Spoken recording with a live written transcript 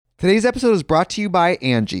Today's episode is brought to you by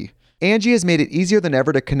Angie. Angie has made it easier than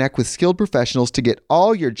ever to connect with skilled professionals to get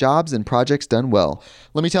all your jobs and projects done well.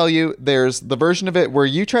 Let me tell you, there's the version of it where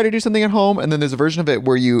you try to do something at home, and then there's a version of it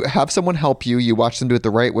where you have someone help you, you watch them do it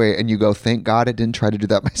the right way, and you go, thank God I didn't try to do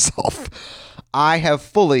that myself. I have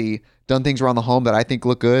fully done things around the home that I think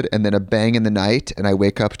look good, and then a bang in the night, and I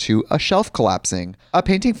wake up to a shelf collapsing, a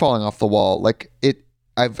painting falling off the wall.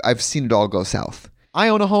 I've seen it all go south. I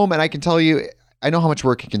own a home, and I can tell you, I know how much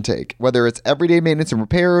work it can take. Whether it's everyday maintenance and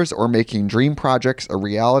repairs or making dream projects a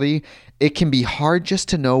reality, it can be hard just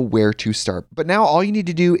to know where to start. But now all you need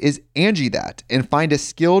to do is Angie that and find a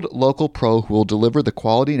skilled local pro who will deliver the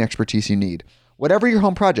quality and expertise you need. Whatever your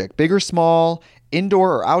home project, big or small,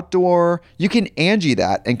 indoor or outdoor, you can Angie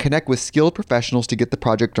that and connect with skilled professionals to get the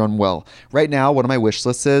project done well. Right now, one of my wish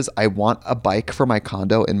lists is I want a bike for my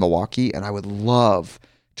condo in Milwaukee, and I would love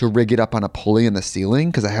to rig it up on a pulley in the ceiling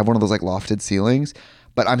because I have one of those like lofted ceilings,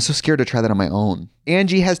 but I'm so scared to try that on my own.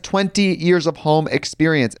 Angie has 20 years of home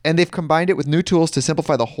experience, and they've combined it with new tools to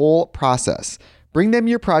simplify the whole process. Bring them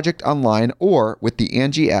your project online or with the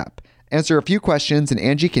Angie app. Answer a few questions and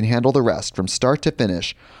Angie can handle the rest from start to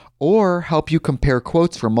finish, or help you compare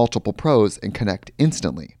quotes from multiple pros and connect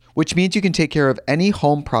instantly, which means you can take care of any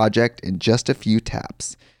home project in just a few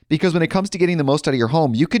taps. Because when it comes to getting the most out of your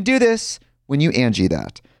home, you can do this when you Angie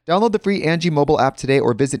that. Download the free Angie mobile app today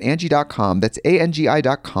or visit Angie.com. That's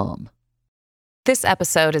ANGI.com. This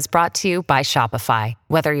episode is brought to you by Shopify.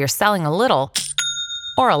 Whether you're selling a little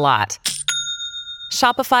or a lot,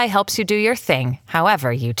 Shopify helps you do your thing,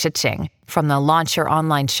 however you cha-ching. From the launch your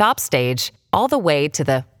online shop stage, all the way to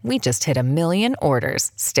the we just hit 1 million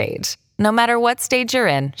orders stage. No matter what stage you're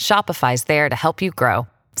in, Shopify's there to help you grow.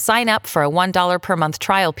 Sign up for a $1 per month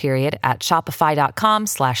trial period at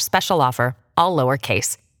shopify.com/special offer, all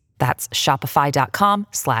lowercase. That's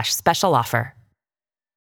shopify.com/special offer.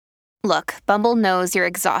 Look, Bumble knows you're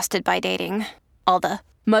exhausted by dating. All the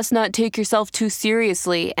must not take yourself too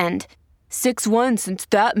seriously and 6'1" since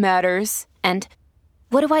that matters. And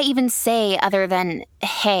what do I even say other than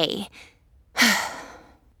hey?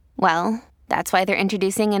 Well, that's why they're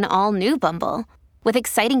introducing an all-new Bumble with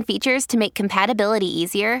exciting features to make compatibility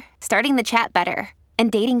easier, starting the chat better,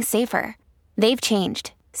 and dating safer. They've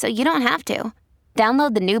changed, so you don't have to.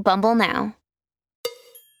 Download the new Bumble now.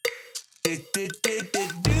 Dudes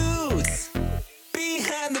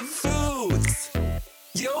behind the foods.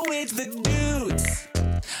 Yo, it's the dudes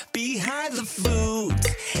behind the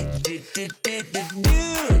foods. Dudes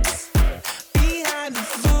behind the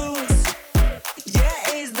foods. Yeah,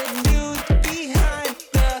 it's the dudes behind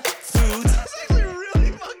the foods. That's actually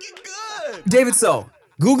really fucking good. David, so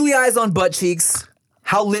googly eyes on butt cheeks.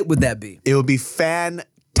 How lit would that be? It would be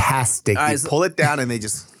fantastic. You pull it down and they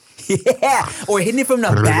just... Yeah, or hitting it from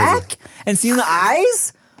the back and seeing the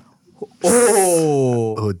eyes.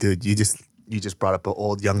 Oh, dude, you just brought up an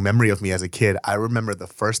old young memory of me as a kid. I remember the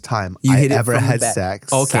first time You I hit it ever from the had back.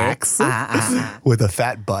 sex Okay. with a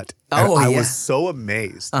fat butt. And Oh, I yeah. was so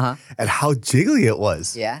amazed at how jiggly it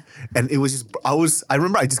was. Yeah. And it was just, I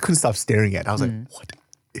remember I just couldn't stop staring at it. I was like, what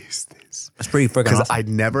is this? It's pretty freaking Because awesome. I'd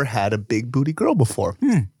never had a big booty girl before.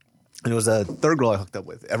 And it was a third girl I hooked up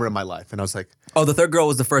with ever in my life. And I was like, Oh, the third girl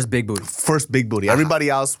was the first big booty. first big booty. Everybody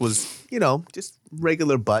else was, just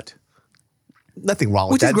regular butt. Nothing wrong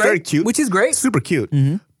with Which is that. great. Very cute. Which is great. Super cute.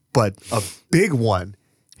 But a big one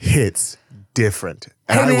hits different.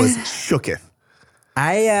 And Hey, I man. was shooketh.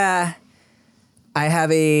 I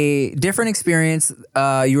have a different experience.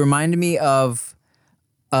 You reminded me of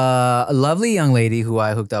a lovely young lady who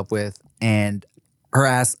I hooked up with, and her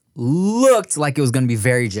ass looked like it was going to be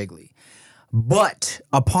very jiggly. But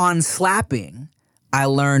upon slapping, I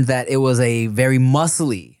learned that it was a very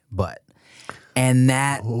muscly butt. And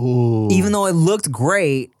that, even though it looked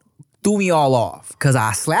great, threw me all off. Because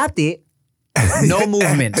I slapped it, no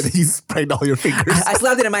movement. And then you sprayed all your fingers. I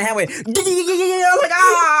slapped it and my hand went, I was like,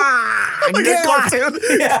 ah! Like a cartoon.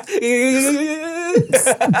 Yeah.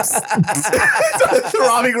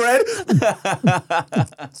 Throbbing red.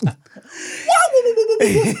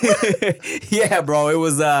 Yeah, bro. It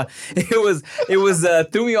was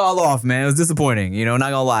threw me all off, man. It was disappointing, not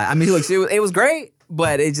gonna lie. I mean, look, it was great,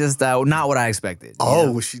 but it just not what I expected.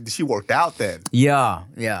 Oh, she worked out then. Yeah.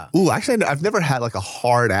 Ooh, actually, I've never had like a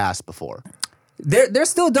hard ass before. They're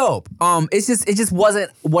still dope. It just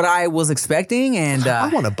wasn't what I was expecting, and I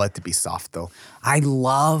want a butt to be soft though. I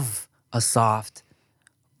love a soft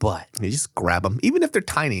butt. You just grab them, even if they're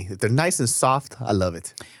tiny. If they're nice and soft, I love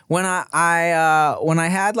it. When I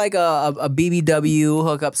had like a BBW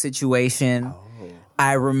hookup situation,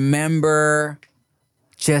 I remember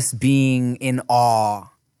just being in awe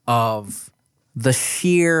of the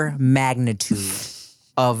sheer magnitude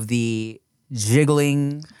of the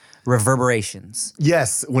jiggling reverberations.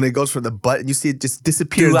 Yes, when it goes from the butt and you see it just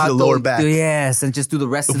disappear into Throughout the lower back. Yes, and just through the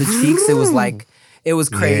rest of the cheeks. It was like, it was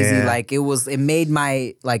crazy. Yeah. Like it made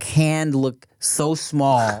my like hand look so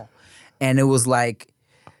small, and it was like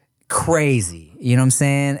crazy. You know what I'm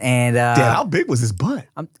saying? And Damn, how big was his butt?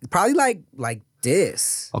 I'm probably like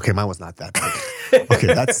this. Okay, mine was not that big.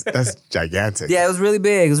 Okay, that's gigantic. Yeah, it was really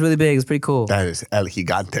big. It was really big. It was pretty cool. That is El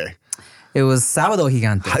Gigante. It was Sábado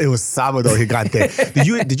Gigante. It was Sábado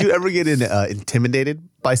Gigante. Did you ever get intimidated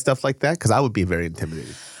by stuff like that? Because I would be very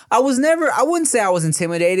intimidated. I wouldn't say I was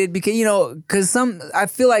intimidated because, I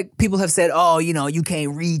feel like people have said, oh, you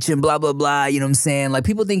can't reach and blah, blah, blah. You know what I'm saying? Like,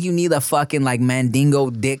 people think you need a fucking, like, mandingo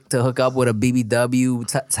dick to hook up with a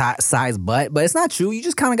BBW size butt. But it's not true. You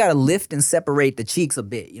just kind of got to lift and separate the cheeks a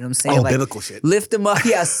bit. You know what I'm saying? Oh, like, biblical shit. Lift them up.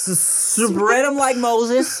 Yeah, spread them like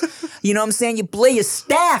Moses. You know what I'm saying? You lay your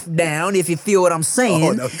staff down, if you feel what I'm saying.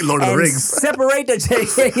 Oh, no, Lord of the and Rings. separate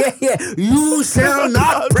the yeah. You shall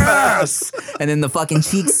not pass. And then the fucking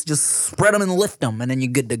cheeks, just spread them and lift them, and then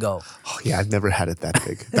you're good to go. Oh, yeah, I've never had it that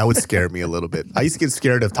big. That would scare me a little bit. I used to get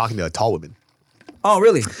scared of talking to tall women. Oh,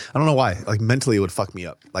 really? I don't know why. Like, mentally, it would fuck me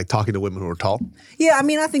up. Like, talking to women who are tall. Yeah, I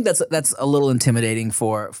mean, I think that's a little intimidating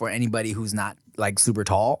for anybody who's not like super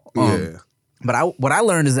tall. Yeah. But what I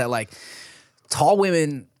learned is that like tall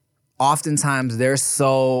women, oftentimes they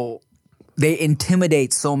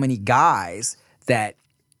intimidate so many guys that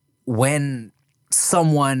when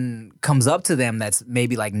someone comes up to them that's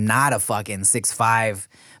maybe like not a fucking 6'5"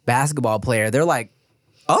 basketball player, they're like,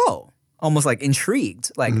 oh, almost like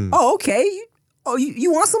intrigued. Like, oh, okay.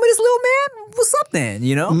 You want some of this, little man? What's up then?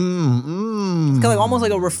 You know? It's kind of like almost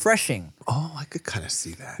like a refreshing. Oh, I could kind of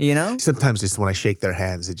see that. You know? Sometimes just when I shake their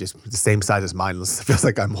hands, it just the same size as mine. It feels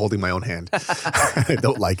like I'm holding my own hand. I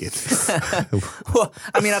don't like it. Well,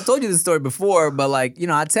 I mean, I've told you this story before, but like,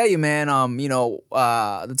 I tell you, man,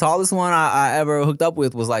 the tallest one I ever hooked up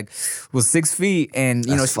with was 6 feet, and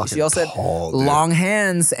That's she also tall, had dude. long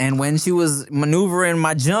hands, and when she was maneuvering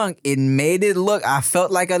my junk, it made it look. I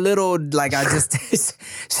felt like a little, like I just,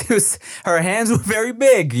 her hands were very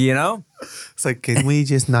big, It's like, can we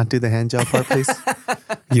just not do the hand job part, please?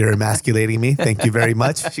 You're emasculating me. Thank you very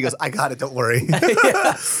much. She goes, I got it. Don't worry.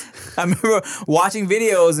 Yeah. I remember watching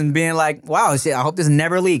videos and being like, wow, shit, I hope this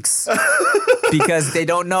never leaks. Because they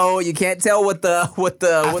don't know, you can't tell what the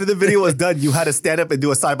After the video was done, you had to stand up and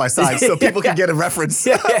do a side by side so people can get a reference.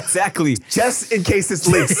 Yeah, exactly. Just in case this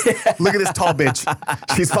leaks. Look at this tall bitch.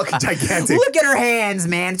 She's fucking gigantic. Look at her hands,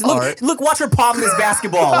 man. All Look, right. look, watch her palm this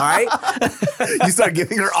basketball, all right? You start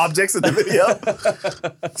giving her objects in the video.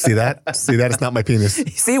 See that? See that? It's not my penis.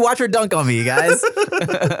 See, watch her dunk on me, you guys.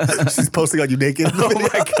 She's posting on you naked. In the Oh video.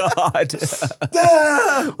 my God.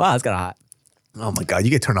 Wow, that's kind of hot. Oh my God, you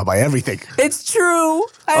get turned on by everything. It's true.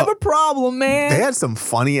 I have a problem, man. They had some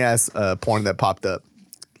funny ass porn that popped up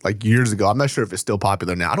like years ago. I'm not sure if it's still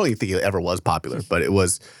popular now. I don't even think it ever was popular, but it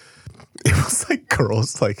was like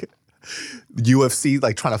girls like UFC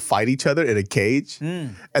like trying to fight each other in a cage.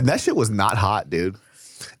 And that shit was not hot, dude.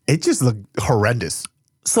 It just looked horrendous.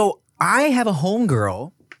 So I have a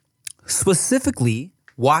homegirl specifically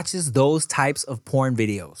watches those types of porn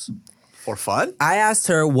videos. For fun? I asked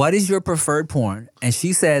her, what is your preferred porn? And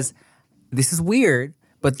she says, this is weird,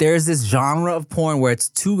 but there's this genre of porn where it's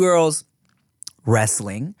two girls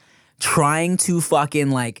wrestling, trying to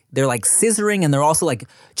fucking like, they're like scissoring and they're also like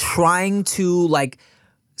trying to like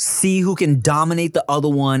see who can dominate the other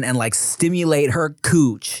one and like stimulate her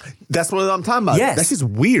cooch. That's what I'm talking about. Yes. That's just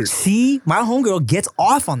weird. My homegirl gets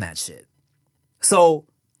off on that shit. So,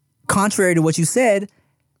 contrary to what you said,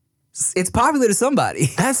 it's popular to somebody.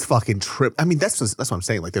 That's fucking trip. I mean, that's what I'm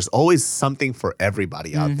saying. Like, there's always something for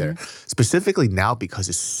everybody out there. Specifically now because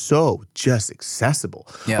it's so just accessible.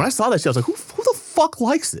 Yeah. When I saw that shit, I was like, who the fuck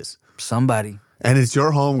likes this? Somebody. And it's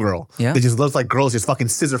your homegirl. Yeah. That just looks like girls just fucking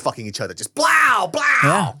scissor fucking each other. Just blow, blow.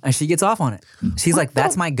 Yeah. And she gets off on it. She's like,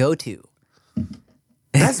 that's my go-to.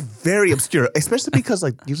 That's very obscure. Especially because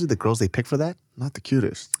like usually the girls they pick for that, not the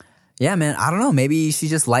cutest. Yeah, man. I don't know. Maybe she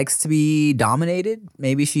just likes to be dominated.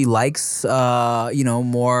 Maybe she likes, more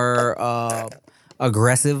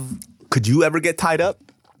aggressive. Could you ever get tied up?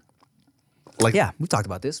 Like, Yeah, we've talked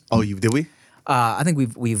about this. Oh, did we? I think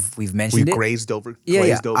we've mentioned We it. grazed over. Yeah,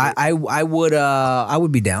 glazed yeah. over. I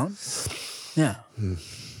would be down. Yeah.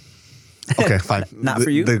 Okay, fine. Not for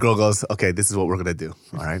you? The girl goes, okay, this is what we're gonna do.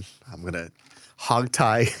 All right, I'm gonna hog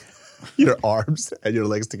tie your arms and your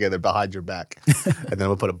legs together behind your back, and then I'm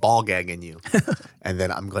gonna put a ball gag in you, and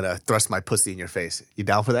then I'm gonna thrust my pussy in your face. You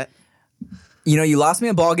down for that? You know, you lost me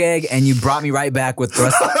a ball gag and you brought me right back with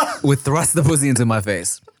thrust the pussy into my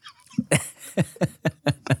face.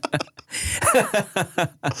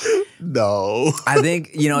 No. I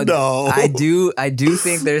think, you know, No. I do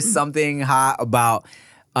think there's something hot about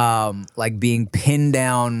like being pinned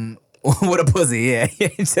down with a pussy. Yeah.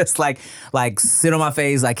 It's just like sit on my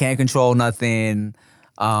face, I can't control nothing.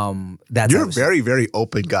 That's You're a very, very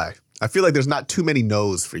open guy. I feel like there's not too many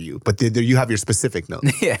no's for you, but there you have your specific no.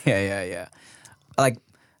 Yeah. Like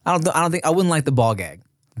I don't think I wouldn't like the ball gag.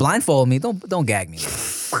 Blindfold me, don't gag me.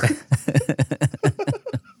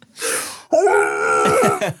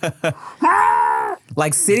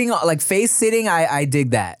 Like sitting, like face sitting, I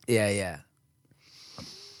dig that. Yeah.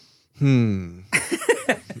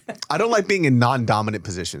 I don't like being in non-dominant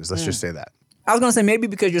positions. Let's just say that. I was gonna say maybe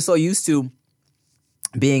because you're so used to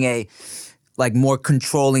being a like more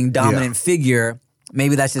controlling, dominant figure.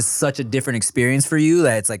 Maybe that's just such a different experience for you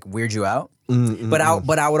that it's like weird you out. But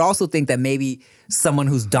I would also think that maybe someone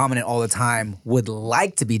who's dominant all the time would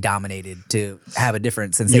like to be dominated to have a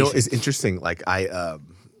different sensation. You know, it's interesting. Like I've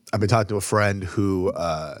been talking to a friend who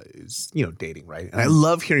is, you know, dating, right? And I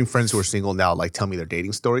love hearing friends who are single now like tell me their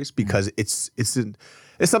dating stories because it's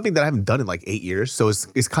something that I haven't done in like 8 years. So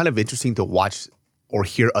it's kind of interesting to watch or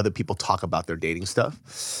hear other people talk about their dating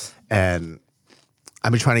stuff. And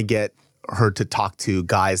I've been trying to get her to talk to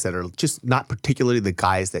guys that are just not particularly the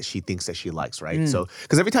guys that she thinks that she likes, right? So,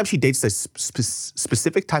 because every time she dates this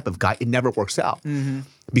specific type of guy, it never works out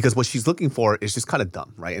because what she's looking for is just kind of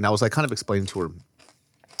dumb, right? And I was like kind of explaining to her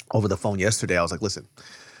over the phone yesterday. I was like, listen,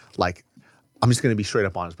 like, I'm just going to be straight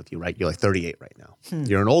up honest with you, right? You're like 38 right now.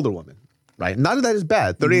 You're an older woman, right? None of that is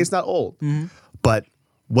bad. 38 is not old. But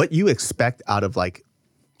what you expect out of like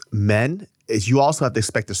men is you also have to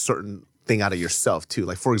expect a certain thing out of yourself too.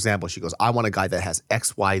 Like, for example, she goes, I want a guy that has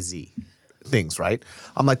X, Y, Z things, right?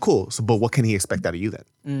 I'm like, cool. So, but what can he expect out of you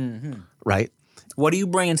then? Right? What are you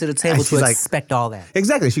bringing to the table And to she's like- expect all that?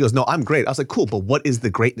 Exactly. She goes, no, I'm great. I was like, cool, but what is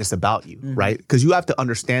the greatness about you, right? Because you have to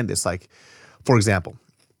understand this. Like, for example,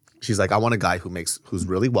 she's like, I want a guy who's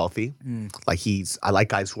really wealthy. Like I like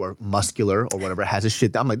guys who are muscular or whatever, has his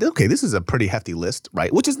shit down. I'm like, okay, this is a pretty hefty list,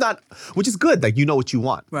 right? Which is good. Like, you know what you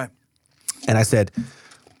want. Right. And I said,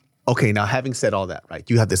 okay, now having said all that, right?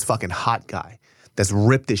 You have this fucking hot guy that's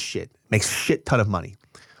ripped as shit, makes shit ton of money.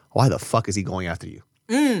 Why the fuck is he going after you?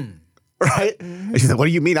 Right? And she's like, what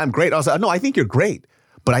do you mean I'm great? I was like, no, I think you're great.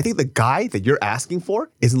 But I think the guy that you're asking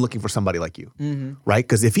for isn't looking for somebody like you, right?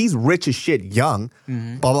 Because if he's rich as shit, young,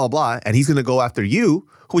 blah, blah, blah, and he's going to go after you,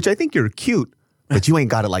 which I think you're cute, but you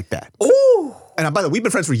ain't got it like that. Ooh. And by the way, we've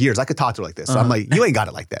been friends for years. I could talk to her like this. So I'm like, you ain't got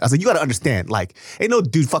it like that. I was like, you got to understand, like, ain't no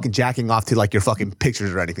dude fucking jacking off to like your fucking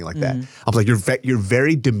pictures or anything like that. I was like, you're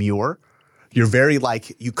very demure. You're very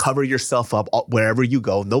like, you cover yourself up wherever you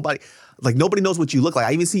go. Nobody knows what you look like.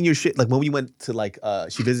 I even seen your shit, like when we went to like,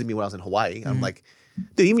 she visited me when I was in Hawaii. I'm like,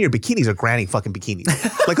 dude, even your bikinis are granny fucking bikinis.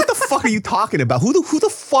 Like, what the fuck are you talking about? Who the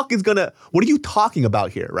fuck is gonna, what are you talking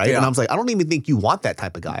about here, right? Yeah. And I was like, I don't even think you want that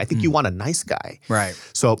type of guy. I think you want a nice guy. Right.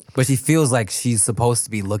 So But she feels like she's supposed to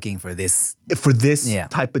be looking for this. for this Yeah.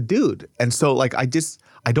 type of dude. And so like, I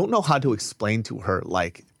don't know how to explain to her,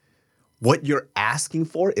 like, what you're asking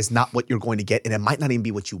for is not what you're going to get, and it might not even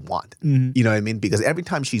be what you want. You know what I mean? Because every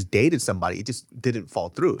time she's dated somebody, it just didn't fall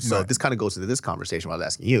through. So this kind of goes into this conversation while I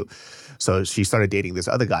was asking you. So she started dating this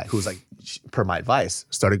other guy who's like, per my advice,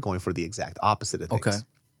 started going for the exact opposite of things. Okay.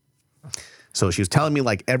 So she was telling me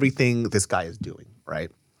like everything this guy is doing,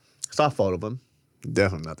 right? Saw a photo of him.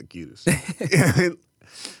 Definitely not the cutest. And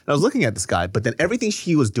I was looking at this guy, but then everything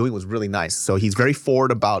she was doing was really nice. So he's very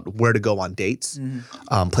forward about where to go on dates,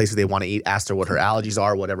 places they want to eat, asked her what her allergies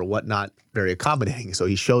are, whatever, whatnot, very accommodating. So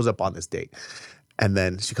he shows up on this date. And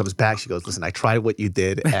then she comes back, she goes, listen, I tried what you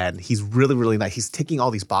did, and he's really, really nice. He's ticking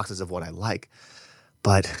all these boxes of what I like.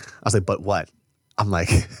 But I was like, but what? I'm like,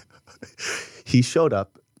 he showed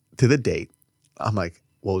up to the date. I'm like,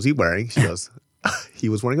 what was he wearing? She goes, he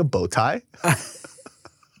was wearing a bow tie.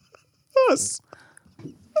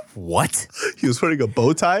 What? He was wearing a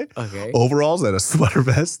bow tie, Okay. overalls, and a sweater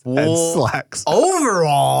vest and slacks.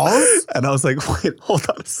 Overalls? And I was like, wait, hold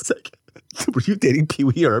on a second. Were you dating Pee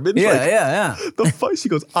Wee Herman? Yeah, Like, yeah. The fuck? She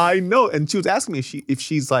goes, I know. And she was asking me if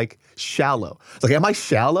she's like shallow. Like, am I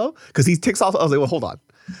shallow? Because he ticks off. I was like, well, hold on.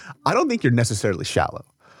 I don't think you're necessarily shallow.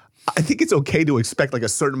 I think it's okay to expect like a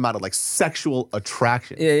certain amount of like sexual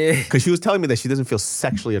attraction. Yeah. Because she was telling me that she doesn't feel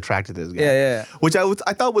sexually attracted to this guy. Yeah. Which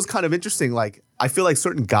I thought was kind of interesting. Like, I feel like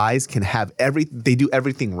certain guys can have they do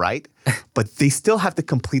everything right, but they still have to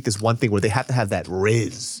complete this one thing where they have to have that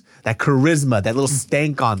riz, that charisma, that little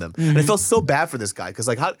stank on them. And I felt so bad for this guy because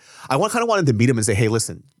like I kind of wanted to meet him and say, hey,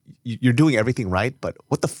 listen, you're doing everything right, but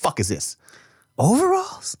what the fuck is this?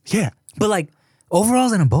 Overalls? Yeah. But like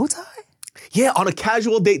overalls and a bow tie? Yeah, on a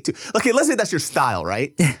casual date too. Okay, let's say that's your style,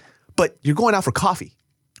 right? Yeah. But you're going out for coffee.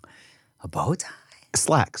 A bow tie?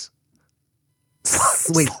 Slacks.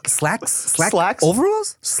 Wait, slacks? Slacks?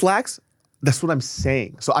 Overalls? Slacks? That's what I'm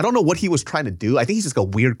saying. So I don't know what he was trying to do. I think he's just a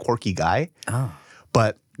weird, quirky guy. Oh.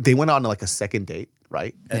 But they went on like a second date,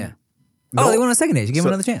 right? And Yeah. Oh, they went on a second date. You gave him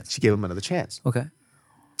another chance. She gave him another chance. Okay.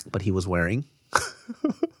 But he was wearing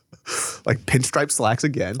like pinstripe slacks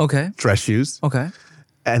again. Okay. Dress shoes. Okay.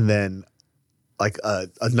 And then like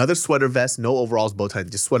another sweater vest, no overalls, bow tie,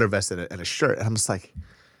 just sweater vest and a shirt. And I'm just like,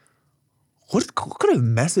 what kind of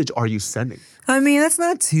message are you sending? I mean, that's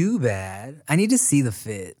not too bad. I need to see the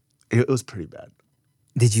fit. It was pretty bad.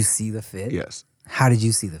 Did you see the fit? Yes. How did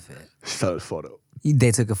you see the fit? She found a photo.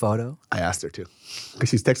 They took a photo? I asked her to. Because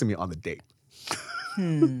she's texting me on the date.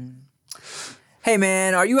 Hey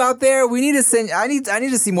man, are you out there? We need to send. I need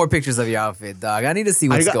to see more pictures of your outfit, dog. I need to see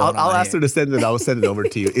what's going on. I'll ask her to send it. I'll send it over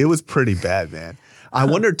to you. It was pretty bad, man. I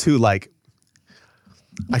wonder too. Like,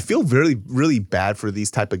 I feel really, really bad for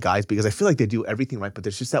these type of guys because I feel like they do everything right, but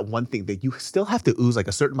there's just that one thing that you still have to ooze like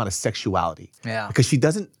a certain amount of sexuality. Yeah. Because she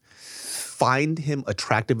doesn't find him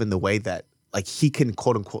attractive in the way that like he can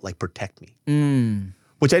quote unquote like protect me.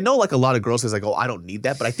 Which I know like a lot of girls is like, oh, I don't need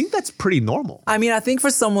that. But I think that's pretty normal. I mean, I think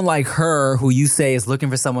for someone like her, who you say is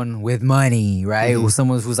looking for someone with money, right? Mm-hmm.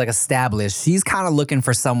 Someone who's like established, she's kind of looking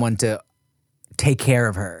for someone to take care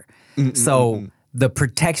of her. So the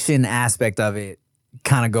protection aspect of it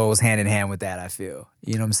kind of goes hand in hand with that, I feel.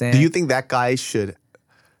 You know what I'm saying? Do you think that guy should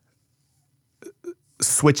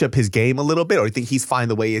switch up his game a little bit, or you think he's fine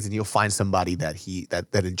the way he is and you'll find somebody that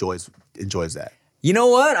that enjoys that? You know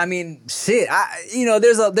what? I mean, shit.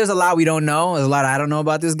 There's a lot we don't know. There's a lot I don't know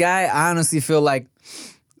about this guy. I honestly feel like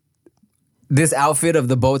this outfit of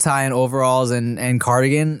the bow tie and overalls and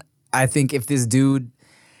cardigan, I think if this dude...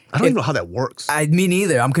 I don't even know how that works. Me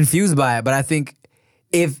neither. I'm confused by it. But I think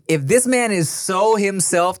if this man is so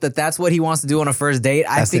himself that that's what he wants to do on a first date,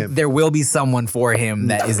 I think there will be someone for him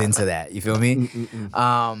that is into that. You feel me?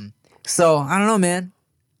 So, I don't know, man.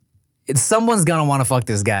 Someone's gonna want to fuck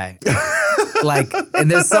this guy.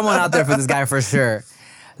 And there's someone out there for this guy for sure.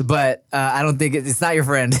 But I don't think it's not your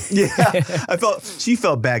friend. Yeah. She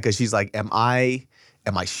felt bad because she's like, am I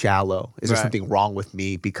shallow? Is there something wrong with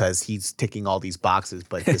me because he's ticking all these boxes,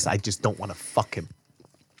 but I just don't want to fuck him.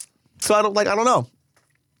 So I don't know.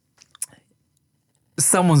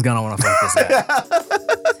 Someone's gonna want to fuck this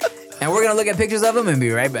guy. And we're gonna look at pictures of him and be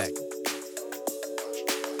right back.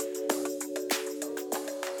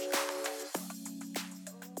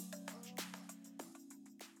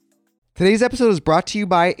 Today's episode is brought to you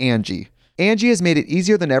by Angie. Angie has made it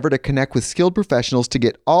easier than ever to connect with skilled professionals to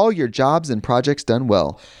get all your jobs and projects done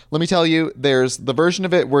well. Let me tell you, there's the version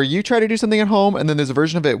of it where you try to do something at home, and then there's a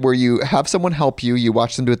version of it where you have someone help you, you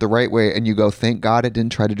watch them do it the right way, and you go, thank God I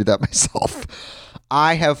didn't try to do that myself.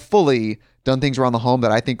 I have fully done things around the home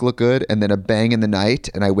that I think look good, and then a bang in the night,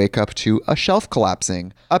 and I wake up to a shelf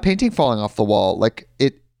collapsing, a painting falling off the wall.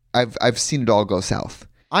 I've seen it all go south.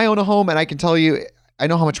 I own a home, and I can tell you, I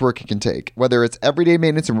know how much work it can take. Whether it's everyday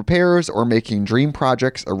maintenance and repairs or making dream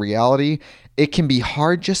projects a reality, it can be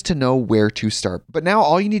hard just to know where to start. But now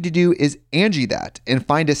all you need to do is Angie that and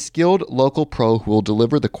find a skilled local pro who will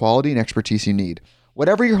deliver the quality and expertise you need.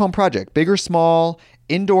 Whatever your home project, big or small,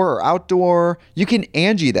 indoor or outdoor, you can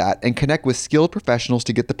Angie that and connect with skilled professionals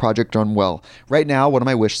to get the project done well. Right now, one of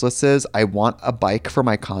my wish lists is I want a bike for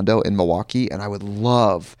my condo in Milwaukee, and I would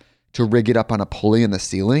love to rig it up on a pulley in the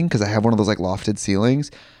ceiling because I have one of those like lofted ceilings,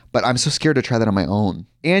 but I'm so scared to try that on my own.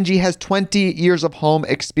 Angie has 20 years of home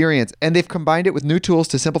experience, and they've combined it with new tools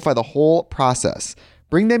to simplify the whole process.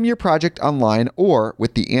 Bring them your project online or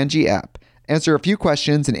with the Angie app. Answer a few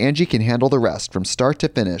questions and Angie can handle the rest from start to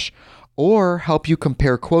finish, or help you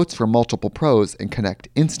compare quotes from multiple pros and connect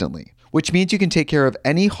instantly, which means you can take care of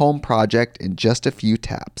any home project in just a few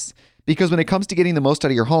taps. Because when it comes to getting the most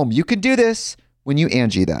out of your home, you can do this when you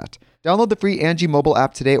Angie that. Download the free Angie mobile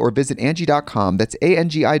app today or visit Angie.com. That's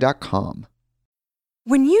ANGI.com.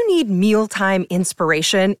 When you need mealtime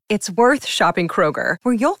inspiration, it's worth shopping Kroger,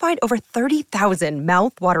 where you'll find over 30,000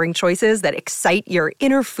 mouth-watering choices that excite your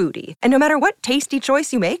inner foodie. And no matter what tasty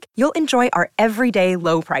choice you make, you'll enjoy our everyday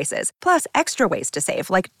low prices, plus extra ways to save,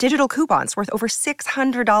 like digital coupons worth over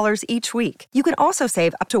 $600 each week. You can also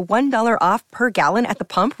save up to $1 off per gallon at the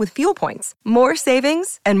pump with fuel points. More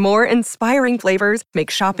savings and more inspiring flavors make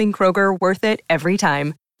shopping Kroger worth it every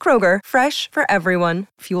time. Kroger, fresh for everyone.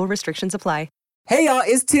 Fuel restrictions apply. Hey y'all,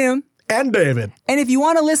 it's Tim. And David. And if you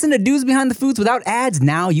want to listen to Dudes Behind the Foods without ads,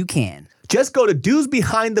 now you can. Just go to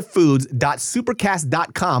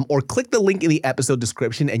dudesbehindthefoods.supercast.com or click the link in the episode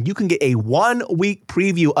description and you can get a 1-week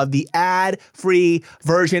preview of the ad-free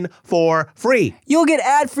version for free. You'll get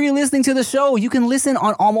ad-free listening to the show. You can listen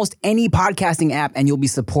on almost any podcasting app and you'll be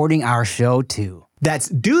supporting our show too. That's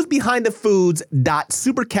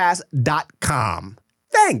dudesbehindthefoods.supercast.com.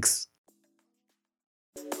 Thanks.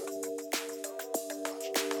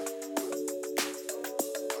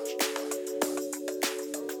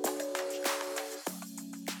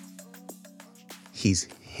 He's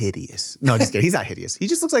hideous. No, just kidding. He's not hideous. He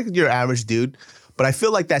just looks like your average dude. But I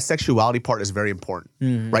feel like that sexuality part is very important,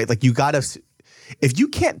 right? Like you gotta, if you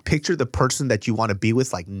can't picture the person that you want to be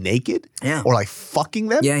with like naked or like fucking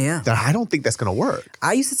them, then I don't think that's gonna work.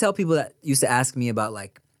 I used to tell people that used to ask me about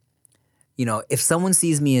like, you know, if someone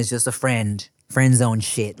sees me as just a friend zone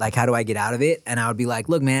shit, like how do I get out of it? And I would be like,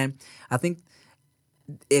 look, man, I think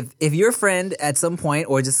if your friend at some point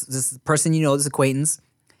or just this person you know, this acquaintance,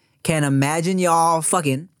 can imagine y'all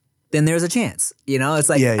fucking, then there's a chance. You know, it's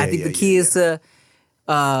like I think the key is to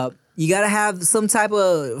you gotta have some type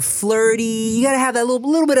of flirty. You gotta have that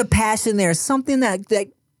little bit of passion there, something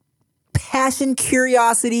that passion,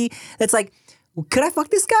 curiosity. That's like, could I fuck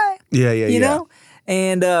this guy? You know.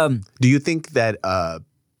 And do you think that?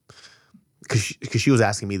 Because she was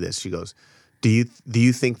asking me this. She goes, do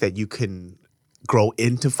you think that you can grow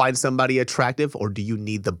into find somebody attractive, or do you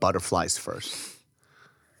need the butterflies first?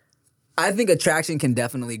 I think attraction can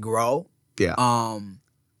definitely grow. Yeah.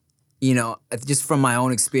 You know, just from my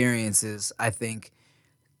own experiences, I think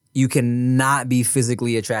you cannot be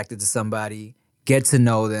physically attracted to somebody, get to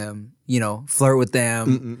know them, you know, flirt with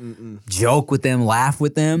them, joke with them, laugh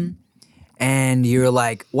with them, and you're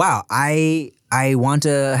like, wow, I want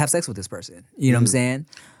to have sex with this person. You know what I'm saying?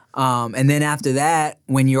 And then after that,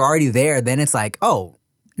 when you're already there, then it's like, oh,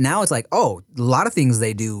 now it's like, oh, a lot of things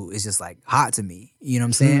they do is just like hot to me. You know what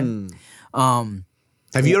I'm saying?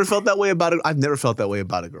 Have you ever felt that way about it? I've never felt that way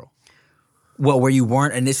about a girl. Well, where you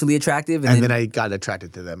weren't initially attractive? And then I got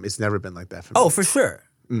attracted to them. It's never been like that for me. Oh, for sure.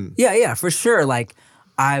 Yeah, for sure. Like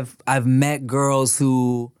I've met girls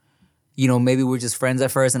who, you know, maybe were just friends at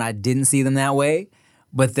first and I didn't see them that way.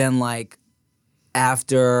 But then like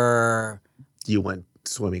after... You went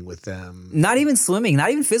swimming with them. Not even swimming, not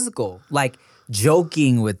even physical. Like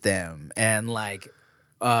joking with them and like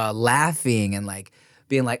laughing and like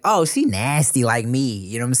being like, oh, she nasty like me.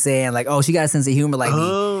 You know what I'm saying? Like, oh, she got a sense of humor like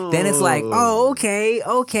me. Then it's like, oh, okay.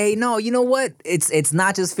 No, you know what? It's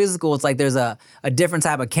not just physical. It's like there's a different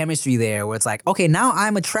type of chemistry there where it's like, okay, now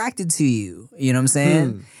I'm attracted to you. You know what I'm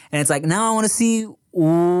saying? And it's like, now I want to see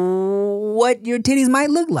what your titties might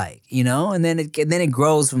look like, you know? And then it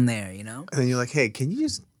grows from there, you know? And then you're like, hey, can you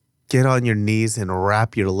just get on your knees and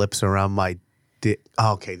wrap your lips around my dick?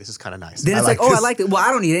 Oh, okay, this is kind of nice. Then it's like, oh, I like it. Well,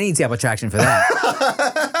 I don't need any type of attraction for that.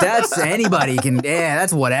 That's anybody can,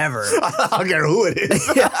 that's whatever. I don't care who it is.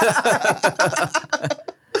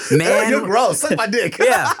 Man, you're gross. Suck my dick.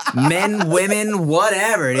 Yeah. Men, women,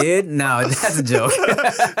 whatever, dude. No, that's a joke.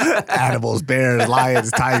 Animals, bears, lions,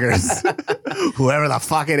 tigers, whoever the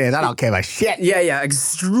fuck it is. I don't care about shit. Yeah.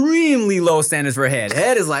 Extremely low standards for head.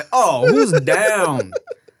 Head is like, oh, who's down?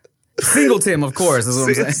 Single Tim, of course, is what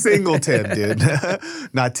I'm saying. Single Tim, dude.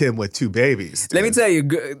 Not Tim with 2 babies. Dude. Let me tell you,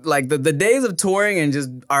 like the days of touring and just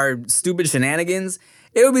our stupid shenanigans,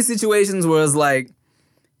 it would be situations where it's like,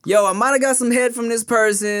 yo, I might have got some head from this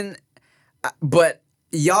person, but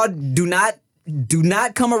y'all do not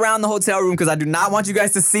come around the hotel room because I do not want you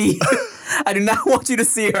guys to see. I do not want you to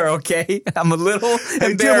see her, okay? I'm a little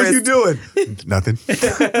embarrassed. Tim, what you doing? Nothing.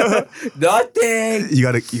 Nothing. You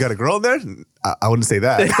got a girl in there? I wouldn't say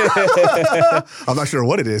that. I'm not sure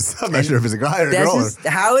what it is. I'm not sure if it's a guy or a girl. That's just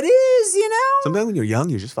how it is, you know? Sometimes when you're young,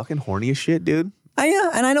 you're just fucking horny as shit, dude.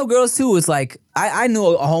 Yeah, and I know girls too. It's like, I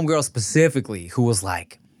knew a homegirl specifically who was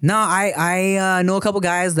like, no, I know a couple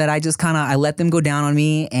guys that I just kind of, I let them go down on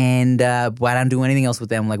me and, but I don't do anything else with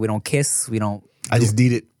them. Like, we don't kiss, I just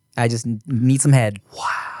need it. I just need some head.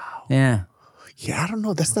 Wow. Yeah. Yeah, I don't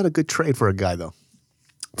know. That's not a good trade for a guy, though.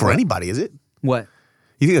 For anybody, is it? What?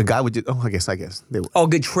 You think a guy would just, I guess. They would. Oh,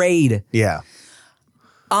 good trade. Yeah.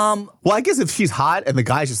 Well, I guess if she's hot and the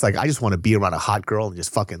guy's just like, I just want to be around a hot girl and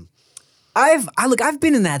just fucking. I've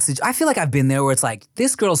been in that situation. I feel like I've been there where it's like,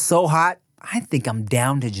 this girl's so hot, I think I'm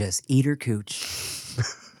down to just eat her cooch.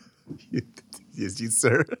 Yes, you,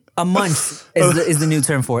 sir. A munch is the new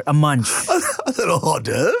term for it. A munch. A little hors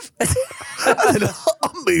d'oeuvre. A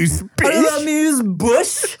moose, A bitch. little moose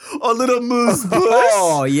bush. A little moose bush.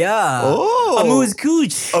 Oh, yeah. Oh. A moose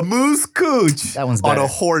cooch. A moose cooch. That one's on better. a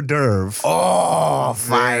hors d'oeuvre. Oh,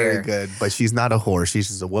 Very good. But she's not a whore. She's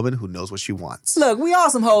just a woman who knows what she wants. Look, we all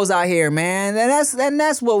some hoes out here, man. And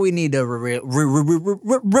that's what we need to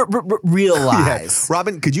realize.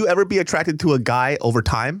 Robin, could you ever be attracted to a guy over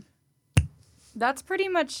time? That's pretty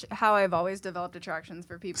much how I've always developed attractions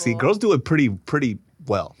for people. See, girls do it pretty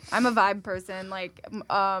well. I'm a vibe person. Like,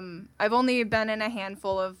 I've only been in a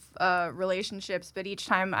handful of relationships, but each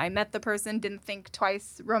time I met the person, didn't think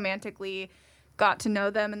twice romantically, got to know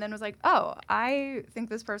them, and then was like, oh, I think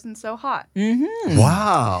this person's so hot.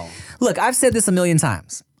 Wow. Look, I've said this a million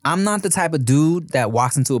times. I'm not the type of dude that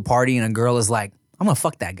walks into a party and a girl is like, I'm gonna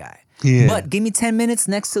fuck that guy. Yeah. But give me 10 minutes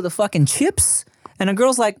next to the fucking chips, and a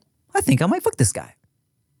girl's like, I think I might fuck this guy.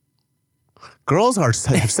 Girls have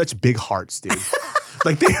such big hearts, dude.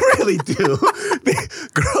 Like, they really do.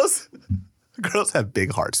 Girls have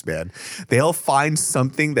big hearts, man. They'll find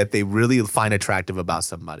something that they really find attractive about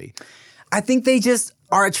somebody. I think they just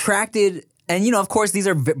are attracted, and of course, these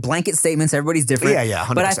are blanket statements. Everybody's different. Yeah,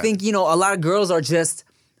 100%. But I think, a lot of girls are just,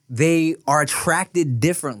 they are attracted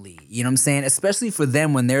differently. You know what I'm saying? Especially for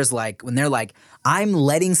them when they're like, I'm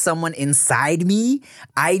letting someone inside me.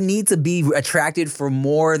 I need to be attracted for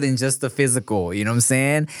more than just the physical. You know what I'm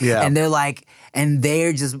saying? Yeah. And they're like,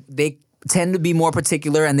 they tend to be more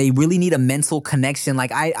particular, and they really need a mental connection.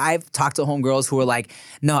 Like I've talked to homegirls who are like,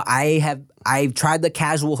 no, I've tried the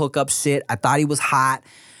casual hookup shit. I thought he was hot.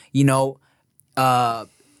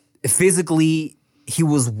 Physically, he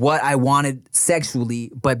was what I wanted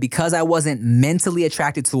sexually, but because I wasn't mentally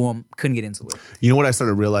attracted to him, couldn't get into it. You know what I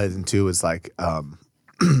started realizing too is like,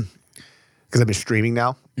 because I've been streaming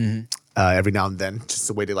now, every now and then, just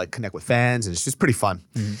a way to like connect with fans, and it's just pretty fun.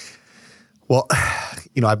 Well,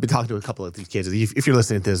 I've been talking to a couple of these kids. If you're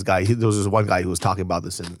listening to this guy, there was this one guy who was talking about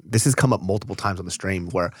this, and this has come up multiple times on the stream,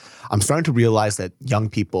 where I'm starting to realize that young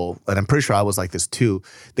people, and I'm pretty sure I was like this too,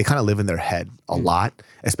 they kind of live in their head a lot,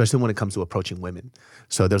 especially when it comes to approaching women.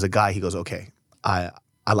 So there's a guy, he goes, okay, I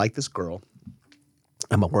like this girl.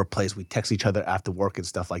 I'm at workplace. We text each other after work and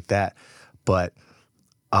stuff like that. But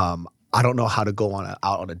I don't know how to go out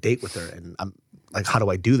on a date with her. And I'm like, how do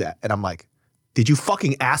I do that? And I'm like, did you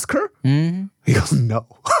fucking ask her? Mm-hmm. He goes, no.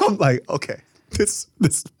 I'm like, okay, this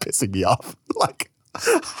is pissing me off. Like,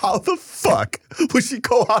 how the fuck would she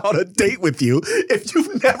go out on a date with you if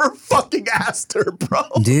you've never fucking asked her, bro?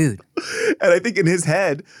 Dude. And I think in his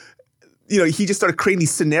head, he just started creating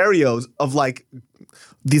these scenarios of like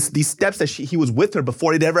these steps that he was with her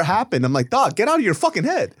before it ever happened. I'm like, dog, get out of your fucking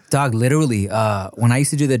head. Dog, literally, when I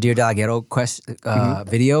used to do the Dear Dalghetto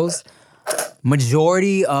videos,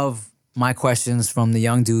 majority of my questions from the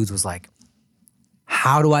young dudes was like,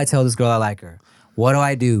 how do I tell this girl I like her? What do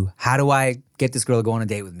I do? How do I get this girl to go on a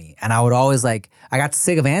date with me? And I would always I got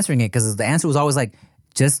sick of answering it because the answer was always like,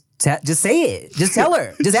 just say it. Just tell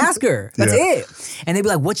her. Just ask her. That's it. And they'd be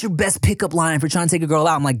like, what's your best pickup line for trying to take a girl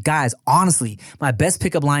out? I'm like, guys, honestly, my best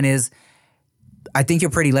pickup line is, I think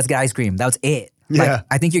you're pretty. Let's get ice cream. That's it. Yeah. Like,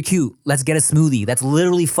 I think you're cute. Let's get a smoothie. That's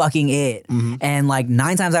literally fucking it. Mm-hmm. And like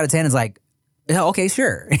 9 times out of 10 is like, yeah, okay,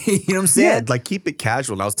 sure. You know what I'm saying? Yeah, like keep it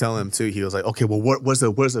casual. And I was telling him too, he was like, okay, well, where's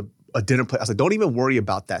a dinner place? I was like, don't even worry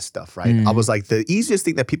about that stuff, right? I was like, the easiest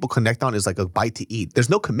thing that people connect on is like a bite to eat. There's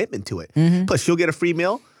no commitment to it. Plus, she'll get a free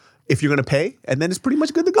meal if you're going to pay, and then it's pretty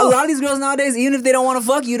much good to go. A lot of these girls nowadays, even if they don't want to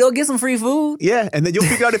fuck you, they'll get some free food. Yeah, and then you'll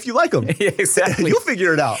figure out if you like them. Yeah, exactly. You'll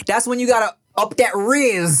figure it out. That's when you got to up that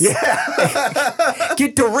Riz. Yeah.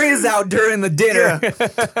 Get the Riz out during the dinner.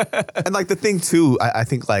 Yeah. And like the thing too, I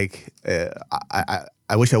think like,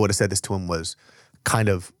 I wish I would have said this to him was kind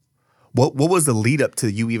of, what was the lead up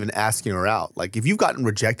to you even asking her out? Like if you've gotten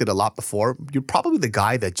rejected a lot before, you're probably the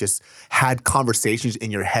guy that just had conversations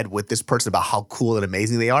in your head with this person about how cool and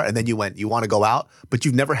amazing they are. And then you want to go out, but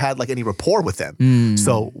you've never had like any rapport with them.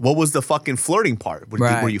 So what was the fucking flirting part?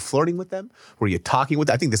 Were you flirting with them? Were you talking with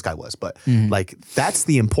them? I think this guy was, but like that's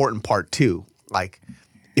the important part too. Like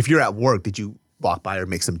if you're at work, did you walk by or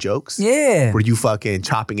make some jokes? Yeah. Were you fucking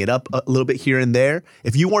chopping it up a little bit here and there?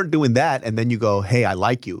 If you weren't doing that and then you go, hey, I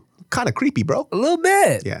like you. Kind of creepy, bro. A little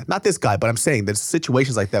bit. Yeah, not this guy, but I'm saying there's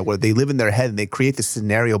situations like that where they live in their head and they create this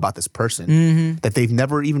scenario about this person that they've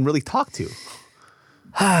never even really talked to.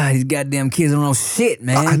 These goddamn kids don't know shit,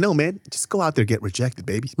 man. I know, man. Just go out there, get rejected,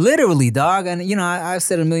 baby. Literally, dog. And I've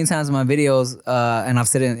said it a million times in my videos, and I've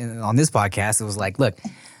said it on this podcast. It was like, look,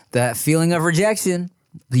 that feeling of rejection,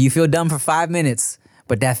 you feel dumb for 5 minutes,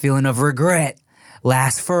 but that feeling of regret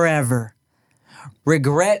lasts forever.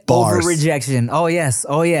 Regret Bars. over rejection. Oh, yes.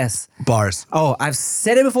 Oh, yes. Bars. Oh, I've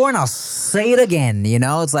said it before and I'll say it again. You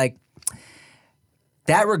know, it's like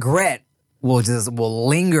that regret will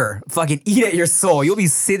linger, fucking eat at your soul. You'll be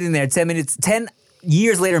sitting there 10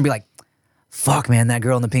 years later and be like, fuck, man, that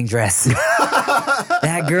girl in the pink dress.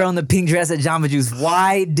 That girl in the pink dress at Jamba Juice.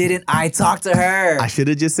 Why didn't I talk to her? I should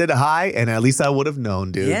have just said hi, and at least I would have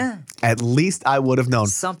known, dude. Yeah. At least I would have known.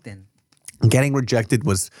 Something. Getting rejected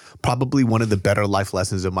was probably one of the better life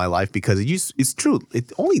lessons of my life because it's true.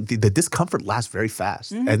 The discomfort lasts very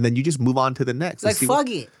fast, and then you just move on to the next. It's like, fuck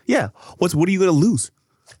it. Yeah. What are you gonna lose?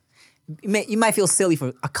 You might feel silly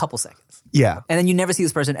for a couple seconds. Yeah. And then you never see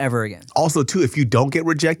this person ever again. Also, too, if you don't get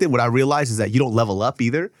rejected, what I realize is that you don't level up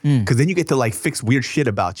either. Because then you get to like fix weird shit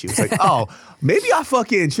about you. It's like, oh, maybe I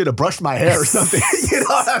fucking should have brushed my hair or something. You know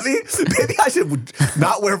what I mean? Maybe I should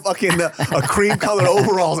not wear fucking a cream colored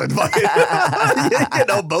overalls and fucking,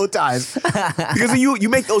 bow ties. Because you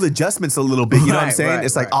make those adjustments a little bit. You know what I'm saying?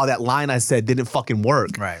 It's like, oh, that line I said didn't fucking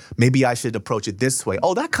work. Right. Maybe I should approach it this way.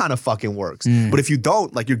 Oh, that kind of fucking works. But if you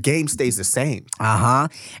don't, like your game stays the same.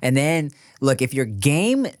 And then, look, if your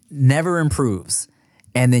game never improves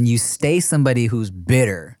and then you stay somebody who's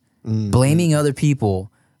bitter, blaming other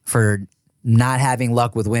people for not having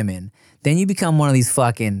luck with women, then you become one of these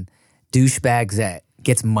fucking douchebags that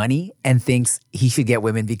gets money and thinks he should get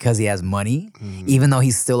women because he has money, even though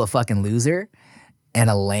he's still a fucking loser and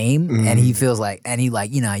a lame. And he feels like, you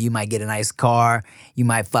might get a nice car, you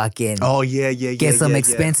might fucking get some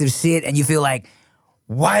expensive shit, and you feel like,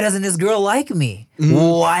 why doesn't this girl like me?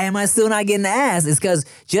 Why am I still not getting ass? It's because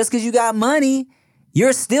just because you got money,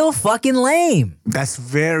 you're still fucking lame. That's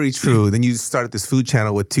very true. Then you started this food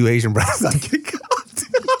channel with two Asian brothers.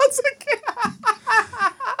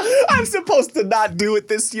 I'm supposed to not do it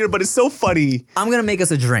this year, but it's so funny. I'm going to make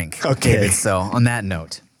us a drink. Okay. David, so on that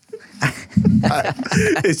note.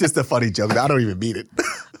 It's just a funny joke. I don't even mean it.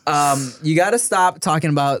 You got to stop talking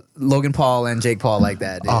about Logan Paul and Jake Paul like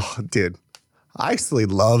that, dude. Oh, dude. I actually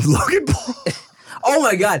love Logan Paul. Oh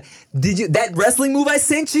my God. That wrestling move I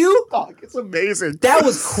sent you? Fuck, it's amazing. That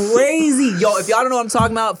was crazy. Yo, if y'all don't know what I'm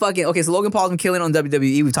talking about, so Logan Paul's been killing on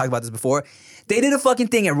WWE. We've talked about this before. They did a fucking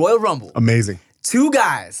thing at Royal Rumble. Amazing. Two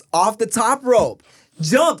guys off the top rope,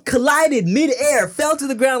 jumped, collided midair, fell to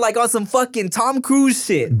the ground like on some fucking Tom Cruise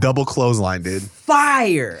shit. Double clothesline, dude.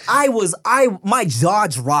 Fire. My jaw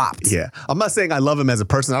dropped. Yeah. I'm not saying I love him as a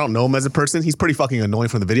person. I don't know him as a person. He's pretty fucking annoying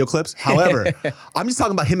from the video clips. However, I'm just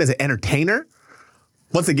talking about him as an entertainer.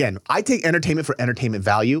 Once again, I take entertainment for entertainment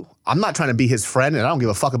value. I'm not trying to be his friend, and I don't give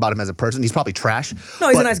a fuck about him as a person. He's probably trash. No,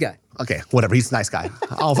 he's a nice guy. Okay, whatever. He's a nice guy.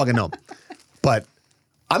 I don't fucking know him. But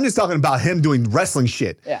I'm just talking about him doing wrestling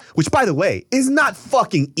shit. Yeah. Which, by the way, is not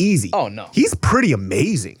fucking easy. Oh, no. He's pretty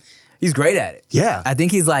amazing. He's great at it. Yeah. I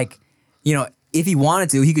think he's like, if he wanted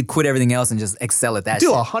to, he could quit everything else and just excel at that Dude,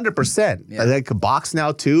 shit. 100%. Yeah. Like a box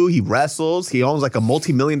now, too. He wrestles. He owns like a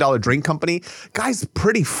multi-million-dollar drink company. Guy's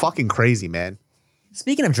pretty fucking crazy, man.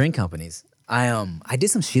 Speaking of drink companies, I did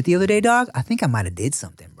some shit the other day, dog. I think I might have did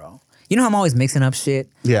something, bro. You know how I'm always mixing up shit?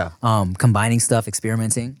 Yeah. Combining stuff,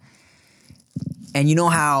 experimenting. And you know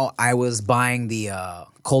how I was buying the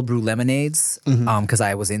cold brew lemonades because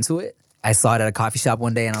I was into it? I saw it at a coffee shop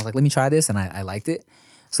one day and I was like, let me try this, and I liked it.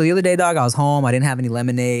 So the other day, dog, I was home. I didn't have any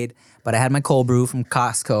lemonade, but I had my cold brew from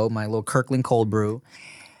Costco, my little Kirkland cold brew,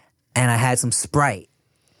 and I had some Sprite.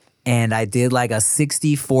 And I did like a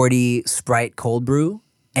 60-40 Sprite cold brew,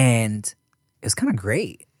 and it was kind of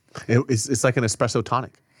great. It's like an espresso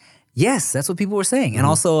tonic. Yes, that's what people were saying. And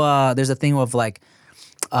also, there's a thing of like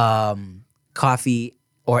coffee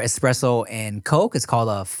or espresso and Coke. It's called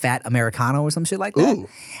a fat Americano or some shit like that. Ooh.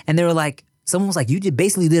 And they were like, someone was like, you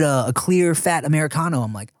basically did a clear fat Americano.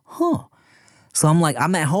 I'm like, huh. So I'm like,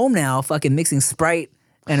 I'm at home now fucking mixing Sprite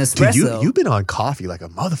and espresso. Dude, you've been on coffee like a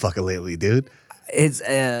motherfucker lately, dude. It's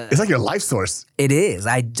like your life source. It is.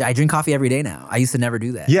 I drink coffee every day now. I used to never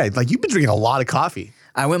do that. Yeah, like you've been drinking a lot of coffee.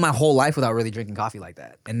 I went my whole life without really drinking coffee like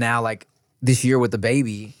that. And now, like, this year with the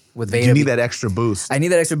baby, with Veda. You need that extra boost. I need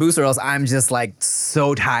that extra boost or else I'm just, like,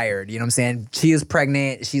 so tired. You know what I'm saying? She is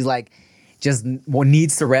pregnant. She's, like, just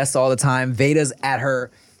needs to rest all the time. Veda's at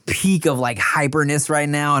her peak of, like, hyperness right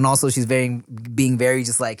now. And also she's being very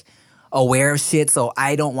just, like, aware of shit. So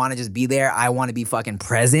I don't want to just be there. I want to be fucking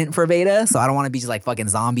present for Veda. So I don't want to be just, like, fucking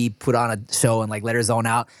zombie, put on a show and, like, let her zone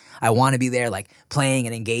out. I want to be there, like, playing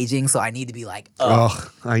and engaging. So I need to be like,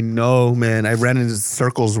 Ugh, I know, man. I ran into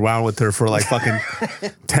circles around with her for like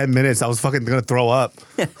fucking 10 minutes. I was fucking gonna throw up.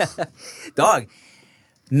 Dog,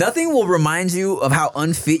 nothing will remind you of how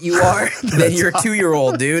unfit you are than your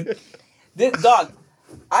 2-year-old, dude. Dog,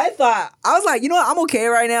 I was like, you know what? I'm okay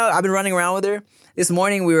right now. I've been running around with her. This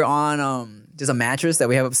morning we were on just a mattress that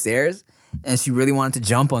we have upstairs, and she really wanted to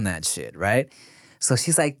jump on that shit, right? So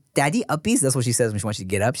she's like, "Daddy, uppies." That's what she says when she wants you to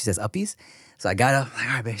get up. She says uppies. So I got up. I'm like,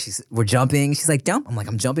 all right, babe. We're jumping. She's like, jump. I'm like,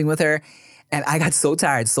 I'm jumping with her. And I got so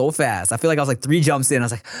tired so fast. I feel like I was like 3 jumps in. I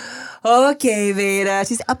was like, okay, Veda.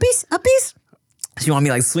 She's uppies, uppies. She wanted me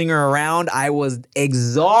to like swing her around. I was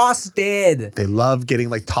exhausted. They love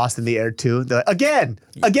getting like tossed in the air too. They're like, again,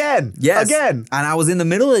 Yes. again. And I was in the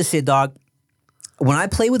middle of this shit, dog. When I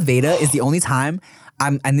play with Veda is the only time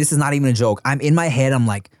and this is not even a joke, I'm in my head, I'm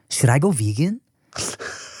like, should I go vegan?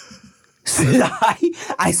 Should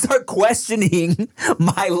I start questioning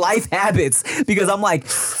my life habits because I'm like,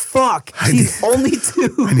 fuck, she's only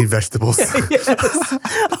 2. I need vegetables. Yes.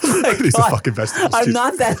 I'm like, I need some God, fucking vegetables. I'm too.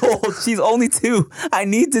 not that old. She's only 2. I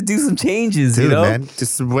need to do some changes, Dude, you know? man,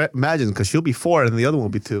 just imagine because she'll be 4 and the other one will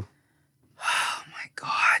be 2. Oh my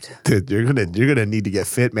God. Dude, you're gonna need to get